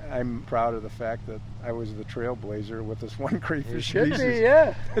I'm proud of the fact that I was the trailblazer with this one crayfish species.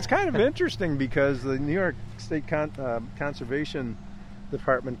 It's kind of interesting because the New York State Conservation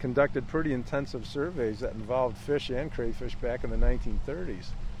Department conducted pretty intensive surveys that involved fish and crayfish back in the 1930s.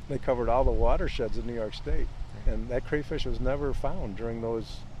 They covered all the watersheds in New York State, and that crayfish was never found during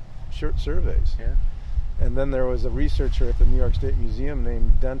those short surveys. Yeah. And then there was a researcher at the New York State Museum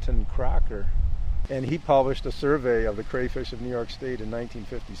named Denton Crocker, and he published a survey of the crayfish of New York State in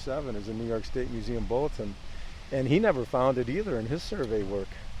 1957 as a New York State Museum bulletin, and he never found it either in his survey work.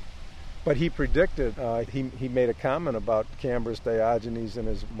 But he predicted, he made a comment about Cambarus diogenes in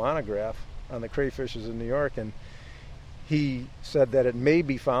his monograph on the crayfishes in New York, and he said that it may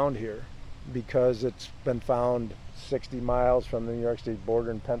be found here because it's been found 60 miles from the New York State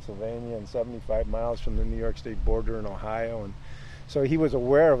border in Pennsylvania and 75 miles from the New York State border in Ohio. And so he was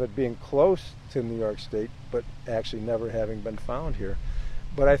aware of it being close to New York State, but actually never having been found here.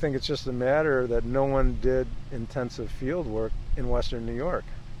 But I think it's just a matter that no one did intensive field work in western New York.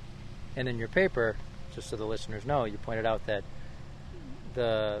 And in your paper, just so the listeners know, you pointed out that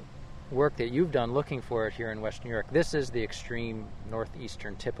the work that you've done looking for it here in Western New York, this is the extreme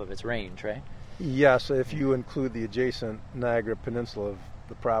northeastern tip of its range, right? Yes, if you include the adjacent Niagara Peninsula of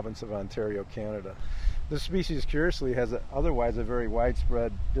the province of Ontario, Canada. This species, curiously, has otherwise a very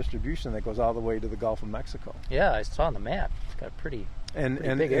widespread distribution that goes all the way to the Gulf of Mexico. Yeah, I saw on the map. It's got a pretty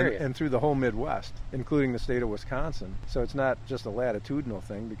big area. And through the whole Midwest, including the state of Wisconsin. So it's not just a latitudinal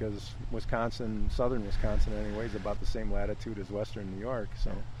thing, because southern Wisconsin anyway, is about the same latitude as western New York.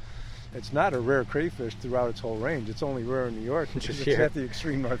 So it's not a rare crayfish throughout its whole range. It's only rare in New York because it's at the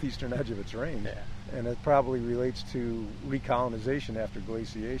extreme northeastern edge of its range. Yeah. And it probably relates to recolonization after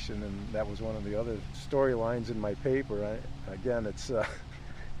glaciation, and that was one of the other storylines in my paper. Again, it's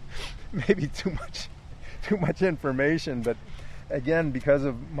maybe too much information, but again, because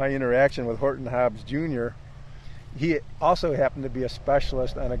of my interaction with Horton Hobbs Jr., he also happened to be a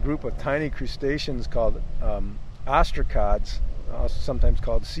specialist on a group of tiny crustaceans called ostracods, sometimes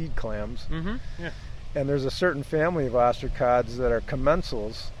called seed clams. Mm-hmm. Yeah. And there's a certain family of ostracods that are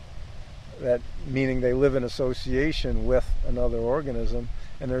commensals, that meaning they live in association with another organism.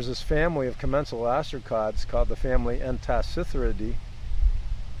 And there's this family of commensal ostracods called the family Entoscytheridae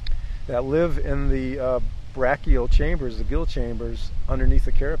that live in the brachial chambers, the gill chambers, underneath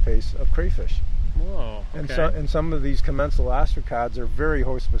the carapace of crayfish. Whoa, okay. And some of these commensal ostracods are very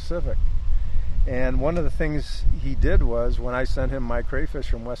host specific. And one of the things he did was, when I sent him my crayfish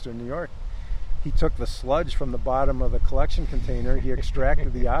from western New York, he took the sludge from the bottom of the collection container, he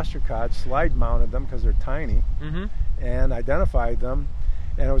extracted the ostracods, slide mounted them because they're tiny, and identified them.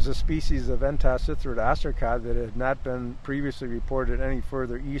 And it was a species of Entoscytherid ostracod that had not been previously reported any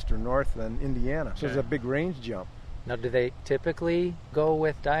further east or north than Indiana. So it's a big range jump. Now, do they typically go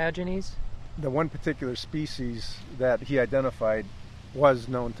with diogenes? The one particular species that he identified was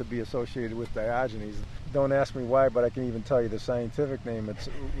known to be associated with diogenes. Don't ask me why, but I can even tell you the scientific name. It's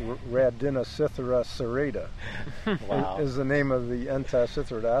Radinocythera serrata. Wow. Is the name of the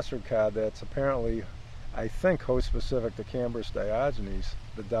Entoscytherid ostracod that's apparently, I think, host specific to Cambarus diogenes,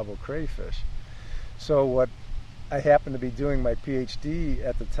 the devil crayfish. So what I happened to be doing my PhD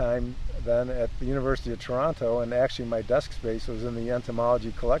at the time then at the University of Toronto, and actually my desk space was in the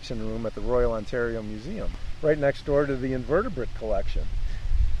entomology collection room at the Royal Ontario Museum, right next door to the invertebrate collection.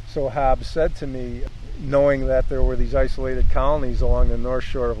 So Hobbs said to me, knowing that there were these isolated colonies along the north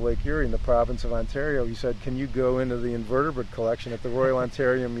shore of Lake Erie in the province of Ontario, he said, can you go into the invertebrate collection at the Royal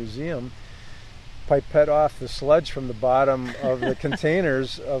Ontario Museum, pipette off the sludge from the bottom of the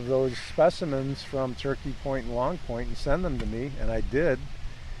containers of those specimens from Turkey Point and Long Point and send them to me? And I did.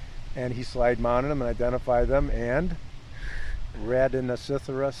 And he slide mounted them and identified them, and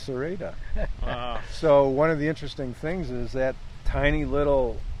Radinocythera serrata. Wow. So one of the interesting things is that tiny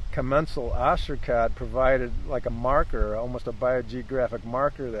little commensal ostracod provided like a marker, almost a biogeographic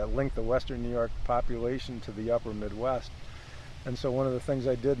marker that linked the western New York population to the upper Midwest. And so one of the things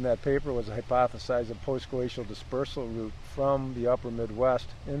I did in that paper was hypothesize a post-glacial dispersal route from the upper Midwest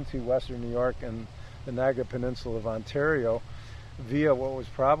into western New York and the Niagara Peninsula of Ontario via what was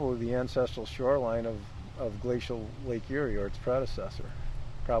probably the ancestral shoreline of glacial Lake Erie, or its predecessor.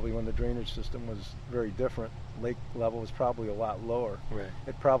 Probably when the drainage system was very different, lake level was probably a lot lower. Right.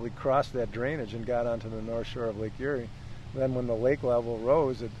 It probably crossed that drainage and got onto the north shore of Lake Erie. Then when the lake level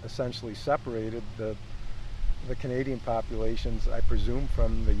rose, it essentially separated the Canadian populations, I presume,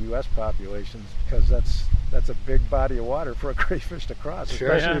 from the U.S. populations, because that's a big body of water for a crayfish to cross,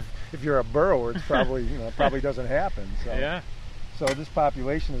 Sure, especially if you're a burrower. It's probably probably doesn't happen. So. Yeah. So this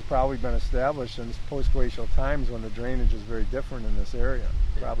population has probably been established in post-glacial times when the drainage is very different in this area.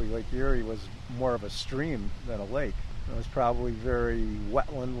 Probably Lake Erie was more of a stream than a lake. It was probably very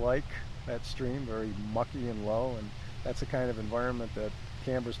wetland-like, that stream, very mucky and low, and that's the kind of environment that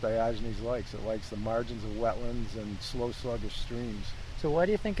Cambarus diogenes likes. It likes the margins of wetlands and slow, sluggish streams. So why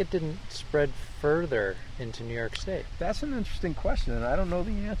do you think it didn't spread further into New York State? That's an interesting question, and I don't know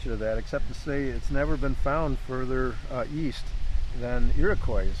the answer to that, except to say it's never been found further east than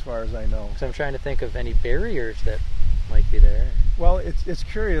Iroquois, as far as I know. So I'm trying to think of any barriers that might be there. Well, it's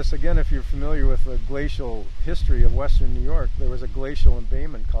curious. Again, if you're familiar with the glacial history of western New York, there was a glacial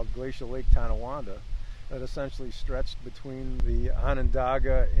embayment called Glacial Lake Tonawanda that essentially stretched between the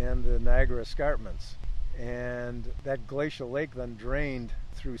Onondaga and the Niagara escarpments. And that glacial lake then drained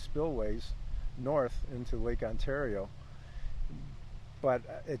through spillways north into Lake Ontario. But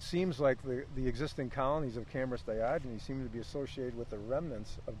it seems like the existing colonies of Cambarus diogenes seem to be associated with the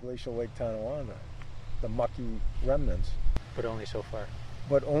remnants of Glacial Lake Tonawanda, the mucky remnants. But only so far.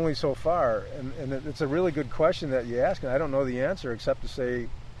 But only so far. And it's a really good question that you ask, and I don't know the answer except to say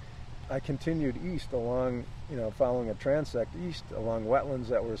I continued east along, following a transect east along wetlands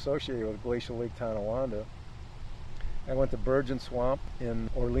that were associated with Glacial Lake Tonawanda. I went to Burgeon Swamp in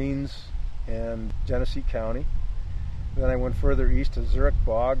Orleans and Genesee County. Then I went further east to Zurich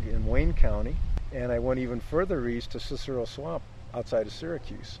Bog in Wayne County, and I went even further east to Cicero Swamp outside of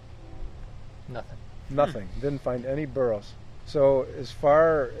Syracuse. Nothing. Didn't find any burrows. So as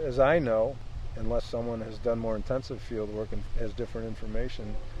far as I know, unless someone has done more intensive field work and has different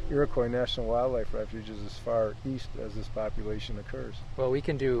information, Iroquois National Wildlife Refuge is as far east as this population occurs. Well, we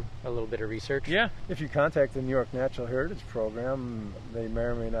can do a little bit of research. Yeah. If you contact the New York Natural Heritage Program, they may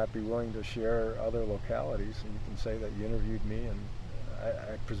or may not be willing to share other localities, and you can say that you interviewed me, and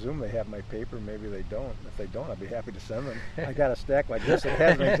I presume they have my paper. Maybe they don't. If they don't, I'd be happy to send them. I got a stack like this. It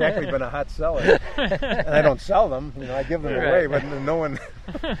hasn't exactly been a hot seller, and I don't sell them. I give them away, but no one.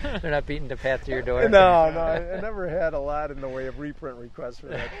 They're not beating the path to your door. No, I never had a lot in the way of reprint requests for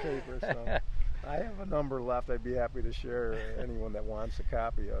that paper. So I have a number left. I'd be happy to share anyone that wants a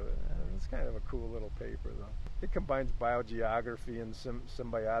copy of it. It's kind of a cool little paper, though. It combines biogeography and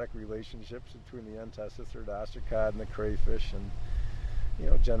symbiotic relationships between the untested ostracod and the crayfish, and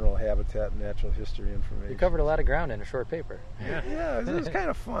general habitat and natural history information. You covered a lot of ground in a short paper. Yeah, it was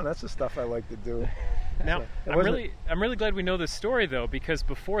kind of fun. That's the stuff I like to do. Now, I'm really glad we know this story, though, because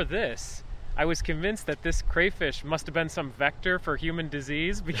before this, I was convinced that this crayfish must have been some vector for human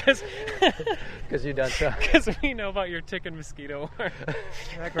disease because you've done so. Because we know about your tick and mosquito war.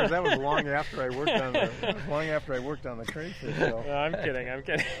 Yeah, of course, that was long after I worked on the crayfish. So. No, I'm kidding. I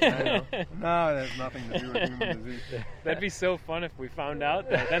know. No, it has nothing to do with human disease. That'd be so fun if we found out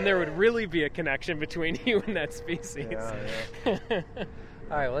that. Then there would really be a connection between you and that species. Yeah.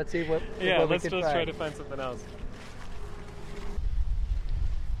 All right, well, let's see what we let's can just find. try to find something else.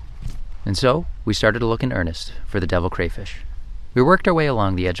 And so, we started to look in earnest for the devil crayfish. We worked our way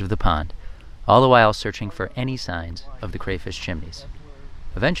along the edge of the pond, all the while searching for any signs of the crayfish chimneys.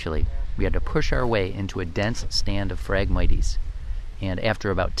 Eventually, we had to push our way into a dense stand of Phragmites, and after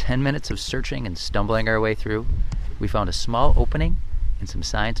about 10 minutes of searching and stumbling our way through, we found a small opening and some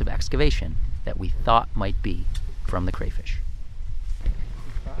signs of excavation that we thought might be from the crayfish.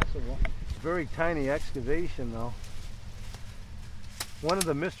 Possible. Very tiny excavation, though. One of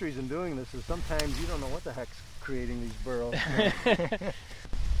the mysteries in doing this is sometimes you don't know what the heck's creating these burrows.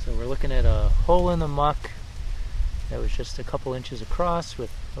 So we're looking at a hole in the muck that was just a couple inches across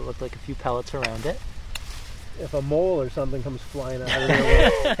with what looked like a few pellets around it. If a mole or something comes flying out of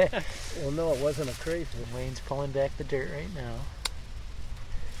there, we'll know it wasn't a crayfish. Wayne's pulling back the dirt right now.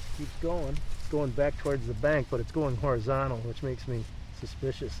 Keeps going. It's going back towards the bank, but it's going horizontal, which makes me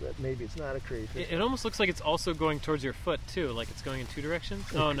suspicious that maybe it's not a crayfish. It almost looks like it's also going towards your foot too, like it's going in two directions.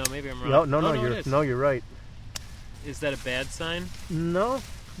 Oh no, maybe I'm wrong. No, you're right. Is that a bad sign? No,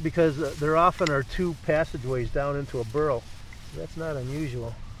 because there often are two passageways down into a burrow. That's not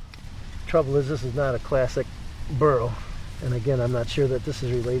unusual. Trouble is, this is not a classic burrow. And again, I'm not sure that this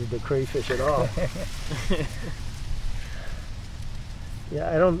is related to crayfish at all.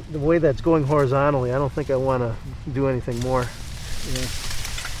 Yeah, the way that's going horizontally, I don't think I want to do anything more. Yeah.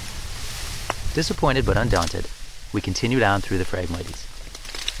 Disappointed but undaunted, we continued on through the Phragmites.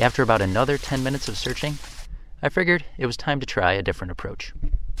 After about another 10 minutes of searching, I figured it was time to try a different approach.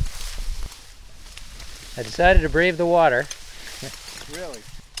 I decided to brave the water. Really?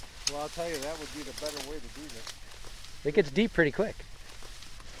 Well, I'll tell you, that would be the better way to do this. It gets deep pretty quick.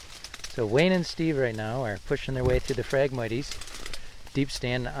 So Wayne and Steve right now are pushing their way through the Phragmites. Deep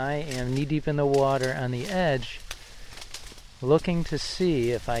stand. I am knee deep in the water on the edge, looking to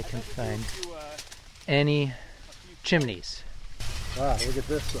see if I can find any chimneys. Wow, look at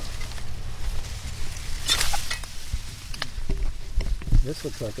this though. This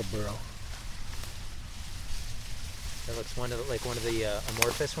looks like a burrow. That looks like one of the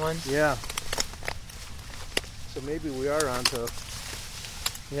amorphous ones. Yeah. So maybe we are onto.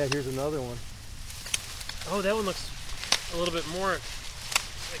 Yeah, here's another one. Oh, that one looks a little bit more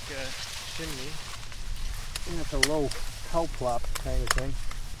like a chimney. Yeah, it's a low cow plop kind of thing.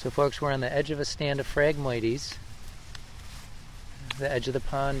 So folks, we're on the edge of a stand of Phragmites. The edge of the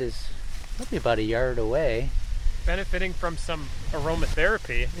pond is probably about a yard away. Benefiting from some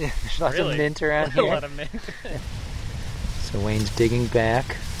aromatherapy. Yeah, there's lots of mint around here. A lot of mint. So Wayne's digging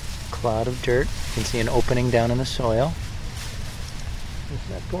back a clod of dirt. You can see an opening down in the soil. It's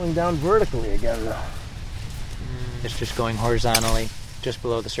not going down vertically again though. It's just going horizontally just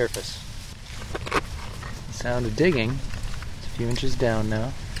below the surface. The sound of digging. It's a few inches down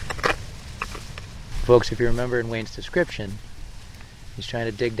now. Folks, if you remember in Wayne's description, he's trying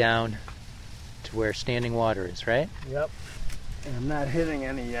to dig down to where standing water is, right? Yep. And I'm not hitting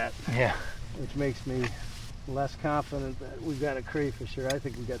any yet. Yeah. Which makes me less confident that we've got a crayfish here. I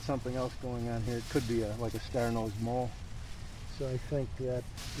think we've got something else going on here. It could be like a star-nosed mole. So I think that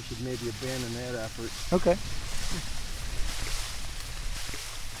we should maybe abandon that effort. Okay.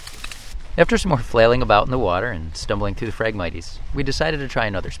 After some more flailing about in the water and stumbling through the Phragmites, we decided to try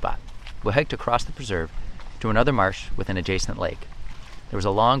another spot. We hiked across the preserve to another marsh with an adjacent lake. There was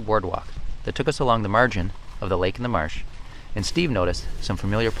a long boardwalk that took us along the margin of the lake and the marsh, and Steve noticed some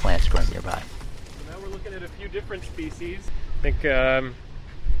familiar plants growing nearby. So now we're looking at a few different species. I think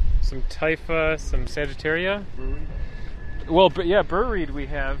some Typha, some Sagittaria. Well, but yeah, burrweed we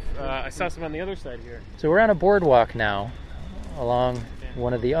have. I saw some on the other side here. So we're on a boardwalk now along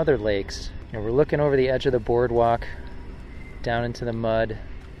one of the other lakes. And we're looking over the edge of the boardwalk down into the mud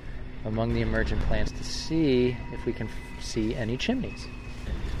among the emergent plants to see if we can see any chimneys.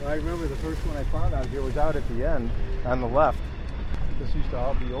 Well, I remember the first one I found out here was out at the end on the left. This used to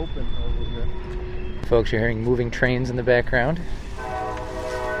all be open over here. Folks, you're hearing moving trains in the background.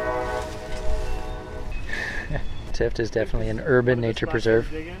 Tifft is definitely an urban nature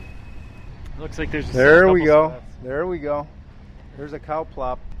preserve. Looks like there's There we go. There we go. There's a cow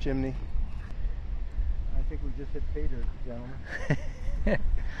plop chimney. I think we just hit pay dirt, gentlemen.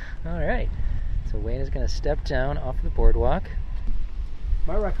 All right. So Wayne is going to step down off the boardwalk.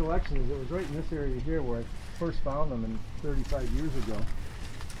 My recollection is it was right in this area here where I first found them in 35 years ago.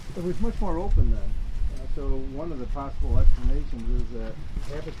 It was much more open then. So one of the possible explanations is that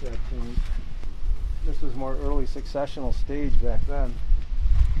habitat change. This was more early successional stage back then.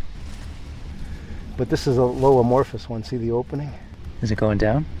 But this is a low amorphous one. See the opening? Is it going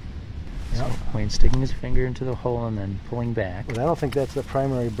down? Yep. So Wayne's sticking his finger into the hole and then pulling back. But I don't think that's the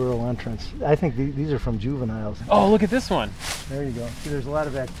primary burrow entrance. I think these are from juveniles. Oh, look at this one. There you go. See, there's a lot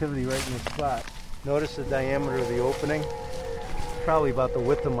of activity right in this spot. Notice the diameter of the opening. Probably about the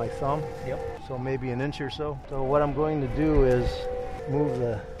width of my thumb. Yep. So maybe an inch or so. So what I'm going to do is move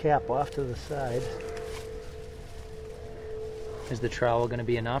the cap off to the side. Is the trowel going to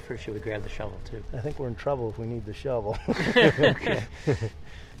be enough, or should we grab the shovel too? I think we're in trouble if we need the shovel. Okay.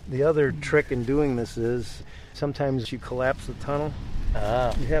 The other trick in doing this is sometimes you collapse the tunnel.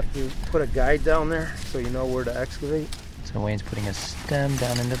 You have to put a guide down there so you know where to excavate. So Wayne's putting a stem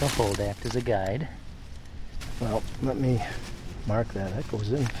down into the hole to act as a guide. Well, let me mark that. That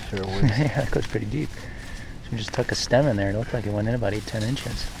goes in fair ways. Yeah, that goes pretty deep. So we just tuck a stem in there. It looked like it went in about 8-10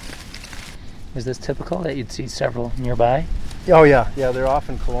 inches. Is this typical that you'd see several nearby? Oh yeah, they're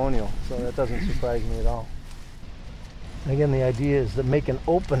often colonial, so that doesn't surprise me at all. Again, the idea is to make an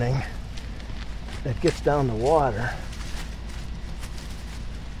opening that gets down the water.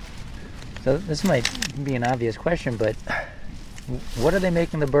 So this might be an obvious question, but what are they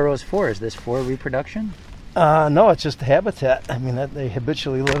making the burrows for? Is this for reproduction? No, it's just habitat. I mean, they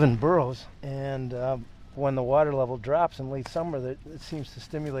habitually live in burrows, and when the water level drops in late summer, it seems to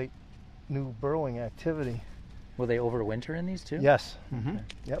stimulate new burrowing activity. Will they overwinter in these too? Yes. Mm-hmm.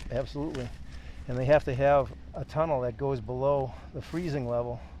 Yep, absolutely. And they have to have a tunnel that goes below the freezing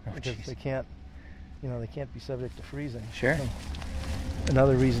level because they can't be subject to freezing. Sure. So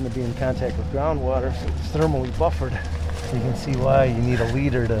another reason to be in contact with groundwater, so it's thermally buffered. So you can see why you need a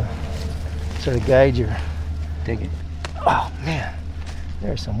leader to sort of guide your digging. Oh man,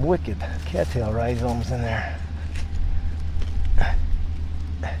 there's some wicked cattail rhizomes in there.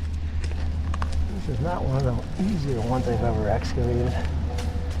 This is not one of the easier ones I've ever excavated.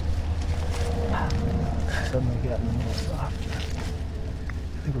 Suddenly gotten a little softer.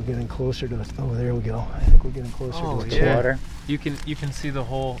 I think we're getting closer to it. Oh, there we go. I think we're getting closer to the water. You can see the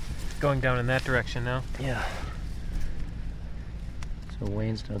hole going down in that direction now. Yeah. So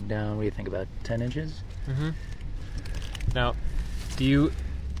Wayne's dug down. What do you think, about 10 inches? Mm-hmm. Now, do you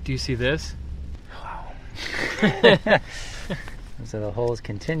see this? Wow. So the hole is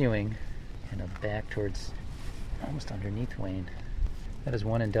continuing, kind of back towards, almost underneath Wayne. That is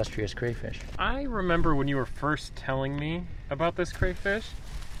one industrious crayfish. I remember when you were first telling me about this crayfish,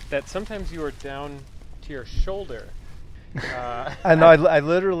 that sometimes you were down to your shoulder. I know. I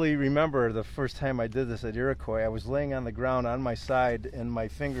literally remember the first time I did this at Iroquois. I was laying on the ground on my side, and my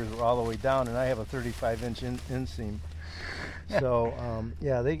fingers were all the way down, and I have a 35-inch inseam. So,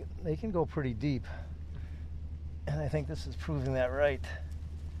 yeah, they can go pretty deep. And I think this is proving that right.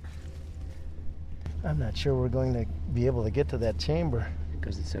 I'm not sure we're going to be able to get to that chamber.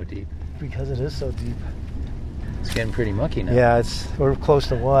 Because it's so deep. Because it is so deep. It's getting pretty mucky now. Yeah, we're close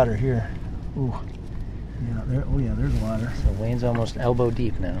to water here. Ooh. Yeah, there's water. So Wayne's almost elbow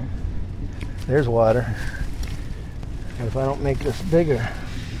deep now. There's water. And if I don't make this bigger,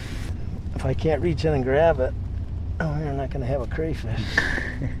 if I can't reach in and grab it, we're not going to have a crayfish.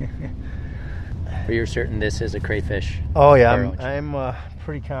 But you're certain this is a crayfish? Oh yeah, I'm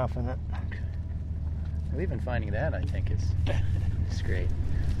pretty confident. Well, even finding that, I think, is great.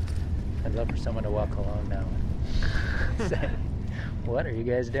 I'd love for someone to walk along now and say, "What are you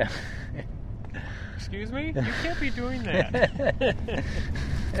guys doing?" Excuse me? You can't be doing that.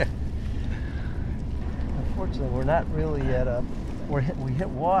 Unfortunately, we're not really at we hit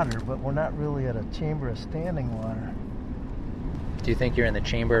water, but we're not really at a chamber of standing water. Do you think you're in the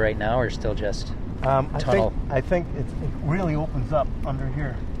chamber right now, or still just tunnel? I think it really opens up under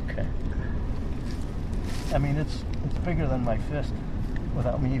here. Okay. I mean, it's bigger than my fist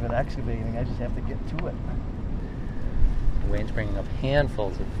without me even excavating. I just have to get to it. Wayne's bringing up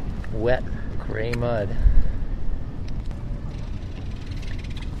handfuls of wet gray mud.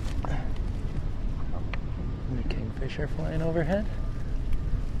 The kingfisher flying overhead.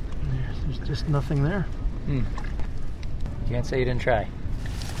 There's just nothing there. Can't say you didn't try.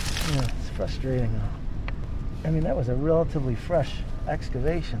 Yeah, it's frustrating though. I mean, that was a relatively fresh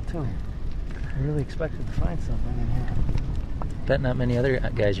excavation too. I really expected to find something in here. Bet not many other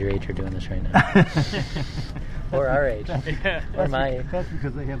guys your age are doing this right now. Or our age. Yeah. Or my age. That's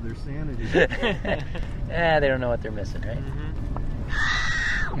because they have their sanity. They don't know what they're missing, right?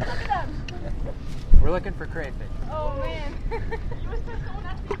 Mm-hmm. Look at them. We're looking for crayfish. Oh man. You must have someone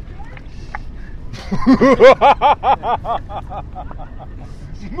at the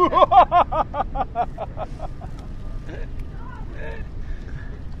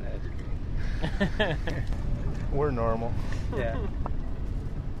We're normal. Yeah.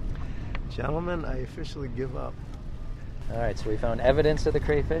 Gentlemen, I officially give up. All right, so we found evidence of the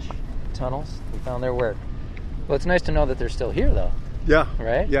crayfish tunnels. We found their work. Well, it's nice to know that they're still here, though. Yeah.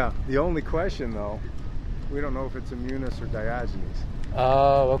 Right? Yeah. The only question, though, we don't know if it's Immunis or Diogenes.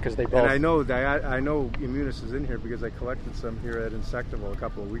 Oh, because they both... And I know Immunis is in here because I collected some here at Insectival a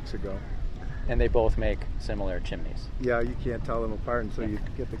couple of weeks ago. And they both make similar chimneys. Yeah, you can't tell them apart until you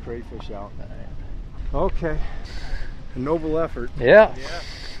get the crayfish out. All right. Okay. A noble effort. Yeah.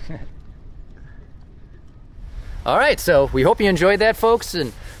 All right, so we hope you enjoyed that, folks.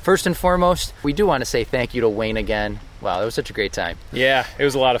 And first and foremost, we do want to say thank you to Wayne again. Wow, that was such a great time. Yeah, it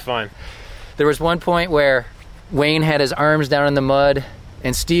was a lot of fun. There was one point where Wayne had his arms down in the mud,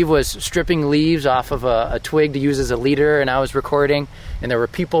 and Steve was stripping leaves off of a twig to use as a leader, and I was recording, and there were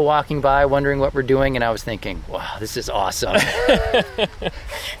people walking by wondering what we're doing, and I was thinking, wow, this is awesome. A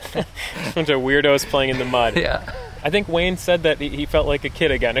bunch of weirdos playing in the mud. Yeah. I think Wayne said that he felt like a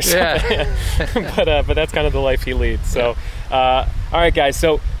kid again or something. Yeah. But that's kind of the life he leads. So, all right, guys.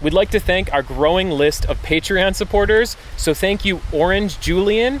 So we'd like to thank our growing list of Patreon supporters. So thank you, Orange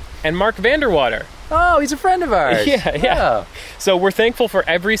Julian and Mark Vanderwater. Oh, he's a friend of ours. Yeah. Oh. So we're thankful for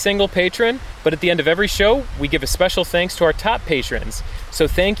every single patron, but at the end of every show, we give a special thanks to our top patrons. So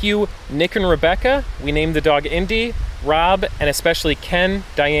thank you, Nick and Rebecca. We named the dog Indy, Rob, and especially Ken,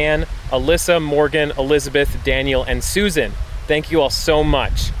 Diane, Alyssa, Morgan, Elizabeth, Daniel, and Susan. Thank you all so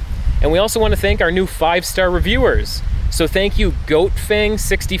much. And we also want to thank our new 5-star reviewers. So thank you,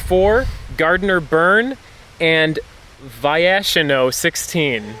 Goatfang64, Gardner Byrne, and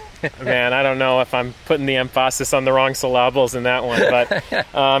Vyashino16. Man, I don't know if I'm putting the emphasis on the wrong syllables in that one,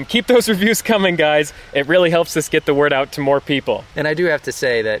 but keep those reviews coming, guys. It really helps us get the word out to more people. And I do have to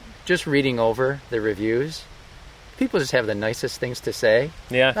say that just reading over the reviews, people just have the nicest things to say.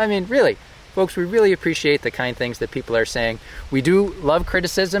 Yeah. I mean, really, folks, we really appreciate the kind things that people are saying. We do love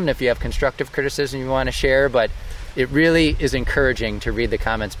criticism, and if you have constructive criticism you want to share, but it really is encouraging to read the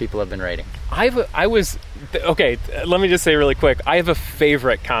comments people have been writing. Okay, let me just say really quick. I have a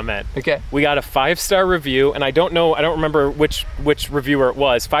favorite comment. Okay. We got a 5-star review, and I don't remember which reviewer it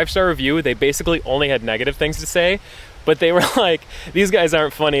was. 5-star review, they basically only had negative things to say, but they were like, these guys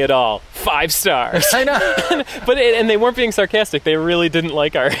aren't funny at all. 5 stars. I know. And they weren't being sarcastic. They really didn't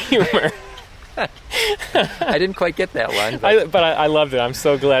like our humor. I didn't quite get that one. But I loved it. I'm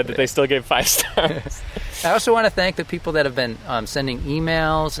so glad that they still gave 5 stars. I also want to thank the people that have been sending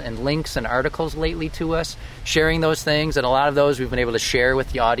emails and links and articles lately to us, sharing those things, and a lot of those we've been able to share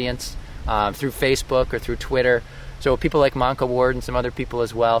with the audience through Facebook or through Twitter. So people like Monka Ward and some other people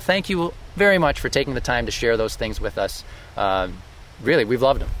as well. Thank you very much for taking the time to share those things with us. Really, we've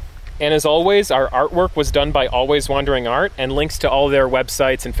loved them. And as always, our artwork was done by Always Wandering Art, and links to all their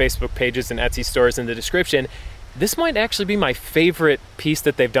websites and Facebook pages and Etsy stores in the description. This might actually be my favorite piece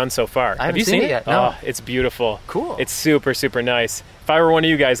that they've done so far. I Have you seen it yet? No. Oh, it's beautiful. Cool. It's super, super nice. If I were one of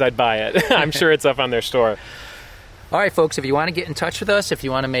you guys, I'd buy it. I'm sure it's up on their store. All right, folks, if you want to get in touch with us, if you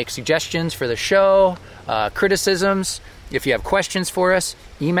want to make suggestions for the show, criticisms, if you have questions for us,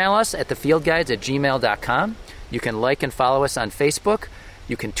 email us at thefieldguides@gmail.com. You can like and follow us on Facebook.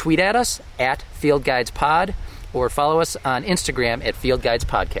 You can tweet at us at FieldGuidesPod, or follow us on Instagram at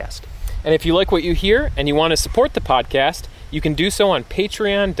FieldGuidesPodcast. And if you like what you hear and you want to support the podcast, you can do so on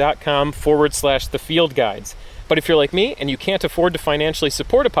patreon.com/thefieldguides. But if you're like me and you can't afford to financially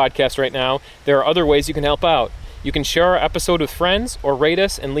support a podcast right now, there are other ways you can help out. You can share our episode with friends, or rate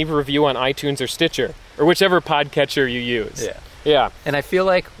us and leave a review on iTunes or Stitcher, or whichever podcatcher you use. Yeah. And I feel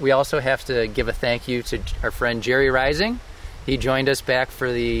like we also have to give a thank you to our friend Jerry Rising. He joined us back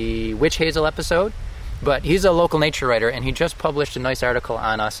for the Witch Hazel episode, but he's a local nature writer, and he just published a nice article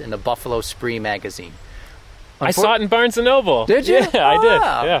on us in the Buffalo Spree magazine. I saw it in Barnes & Noble. Did you? Yeah, I did.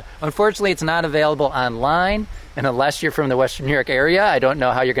 Wow. Yeah. Unfortunately, it's not available online, and unless you're from the Western New York area, I don't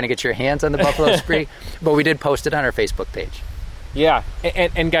know how you're going to get your hands on the Buffalo Spree, but we did post it on our Facebook page. Yeah,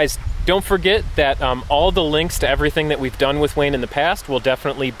 and guys, don't forget that all the links to everything that we've done with Wayne in the past will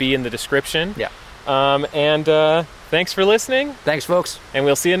definitely be in the description. Yeah. And thanks for listening. Thanks, folks. And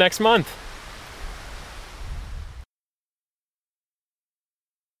we'll see you next month.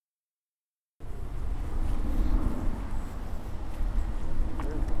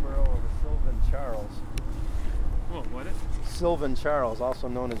 Here's the burrow of a Sylvan Charles. Whoa, what? Sylvan Charles, also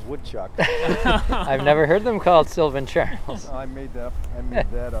known as woodchuck. I've never heard them called Sylvan Charles. I made that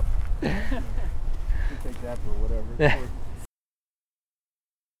up. You can take that for whatever.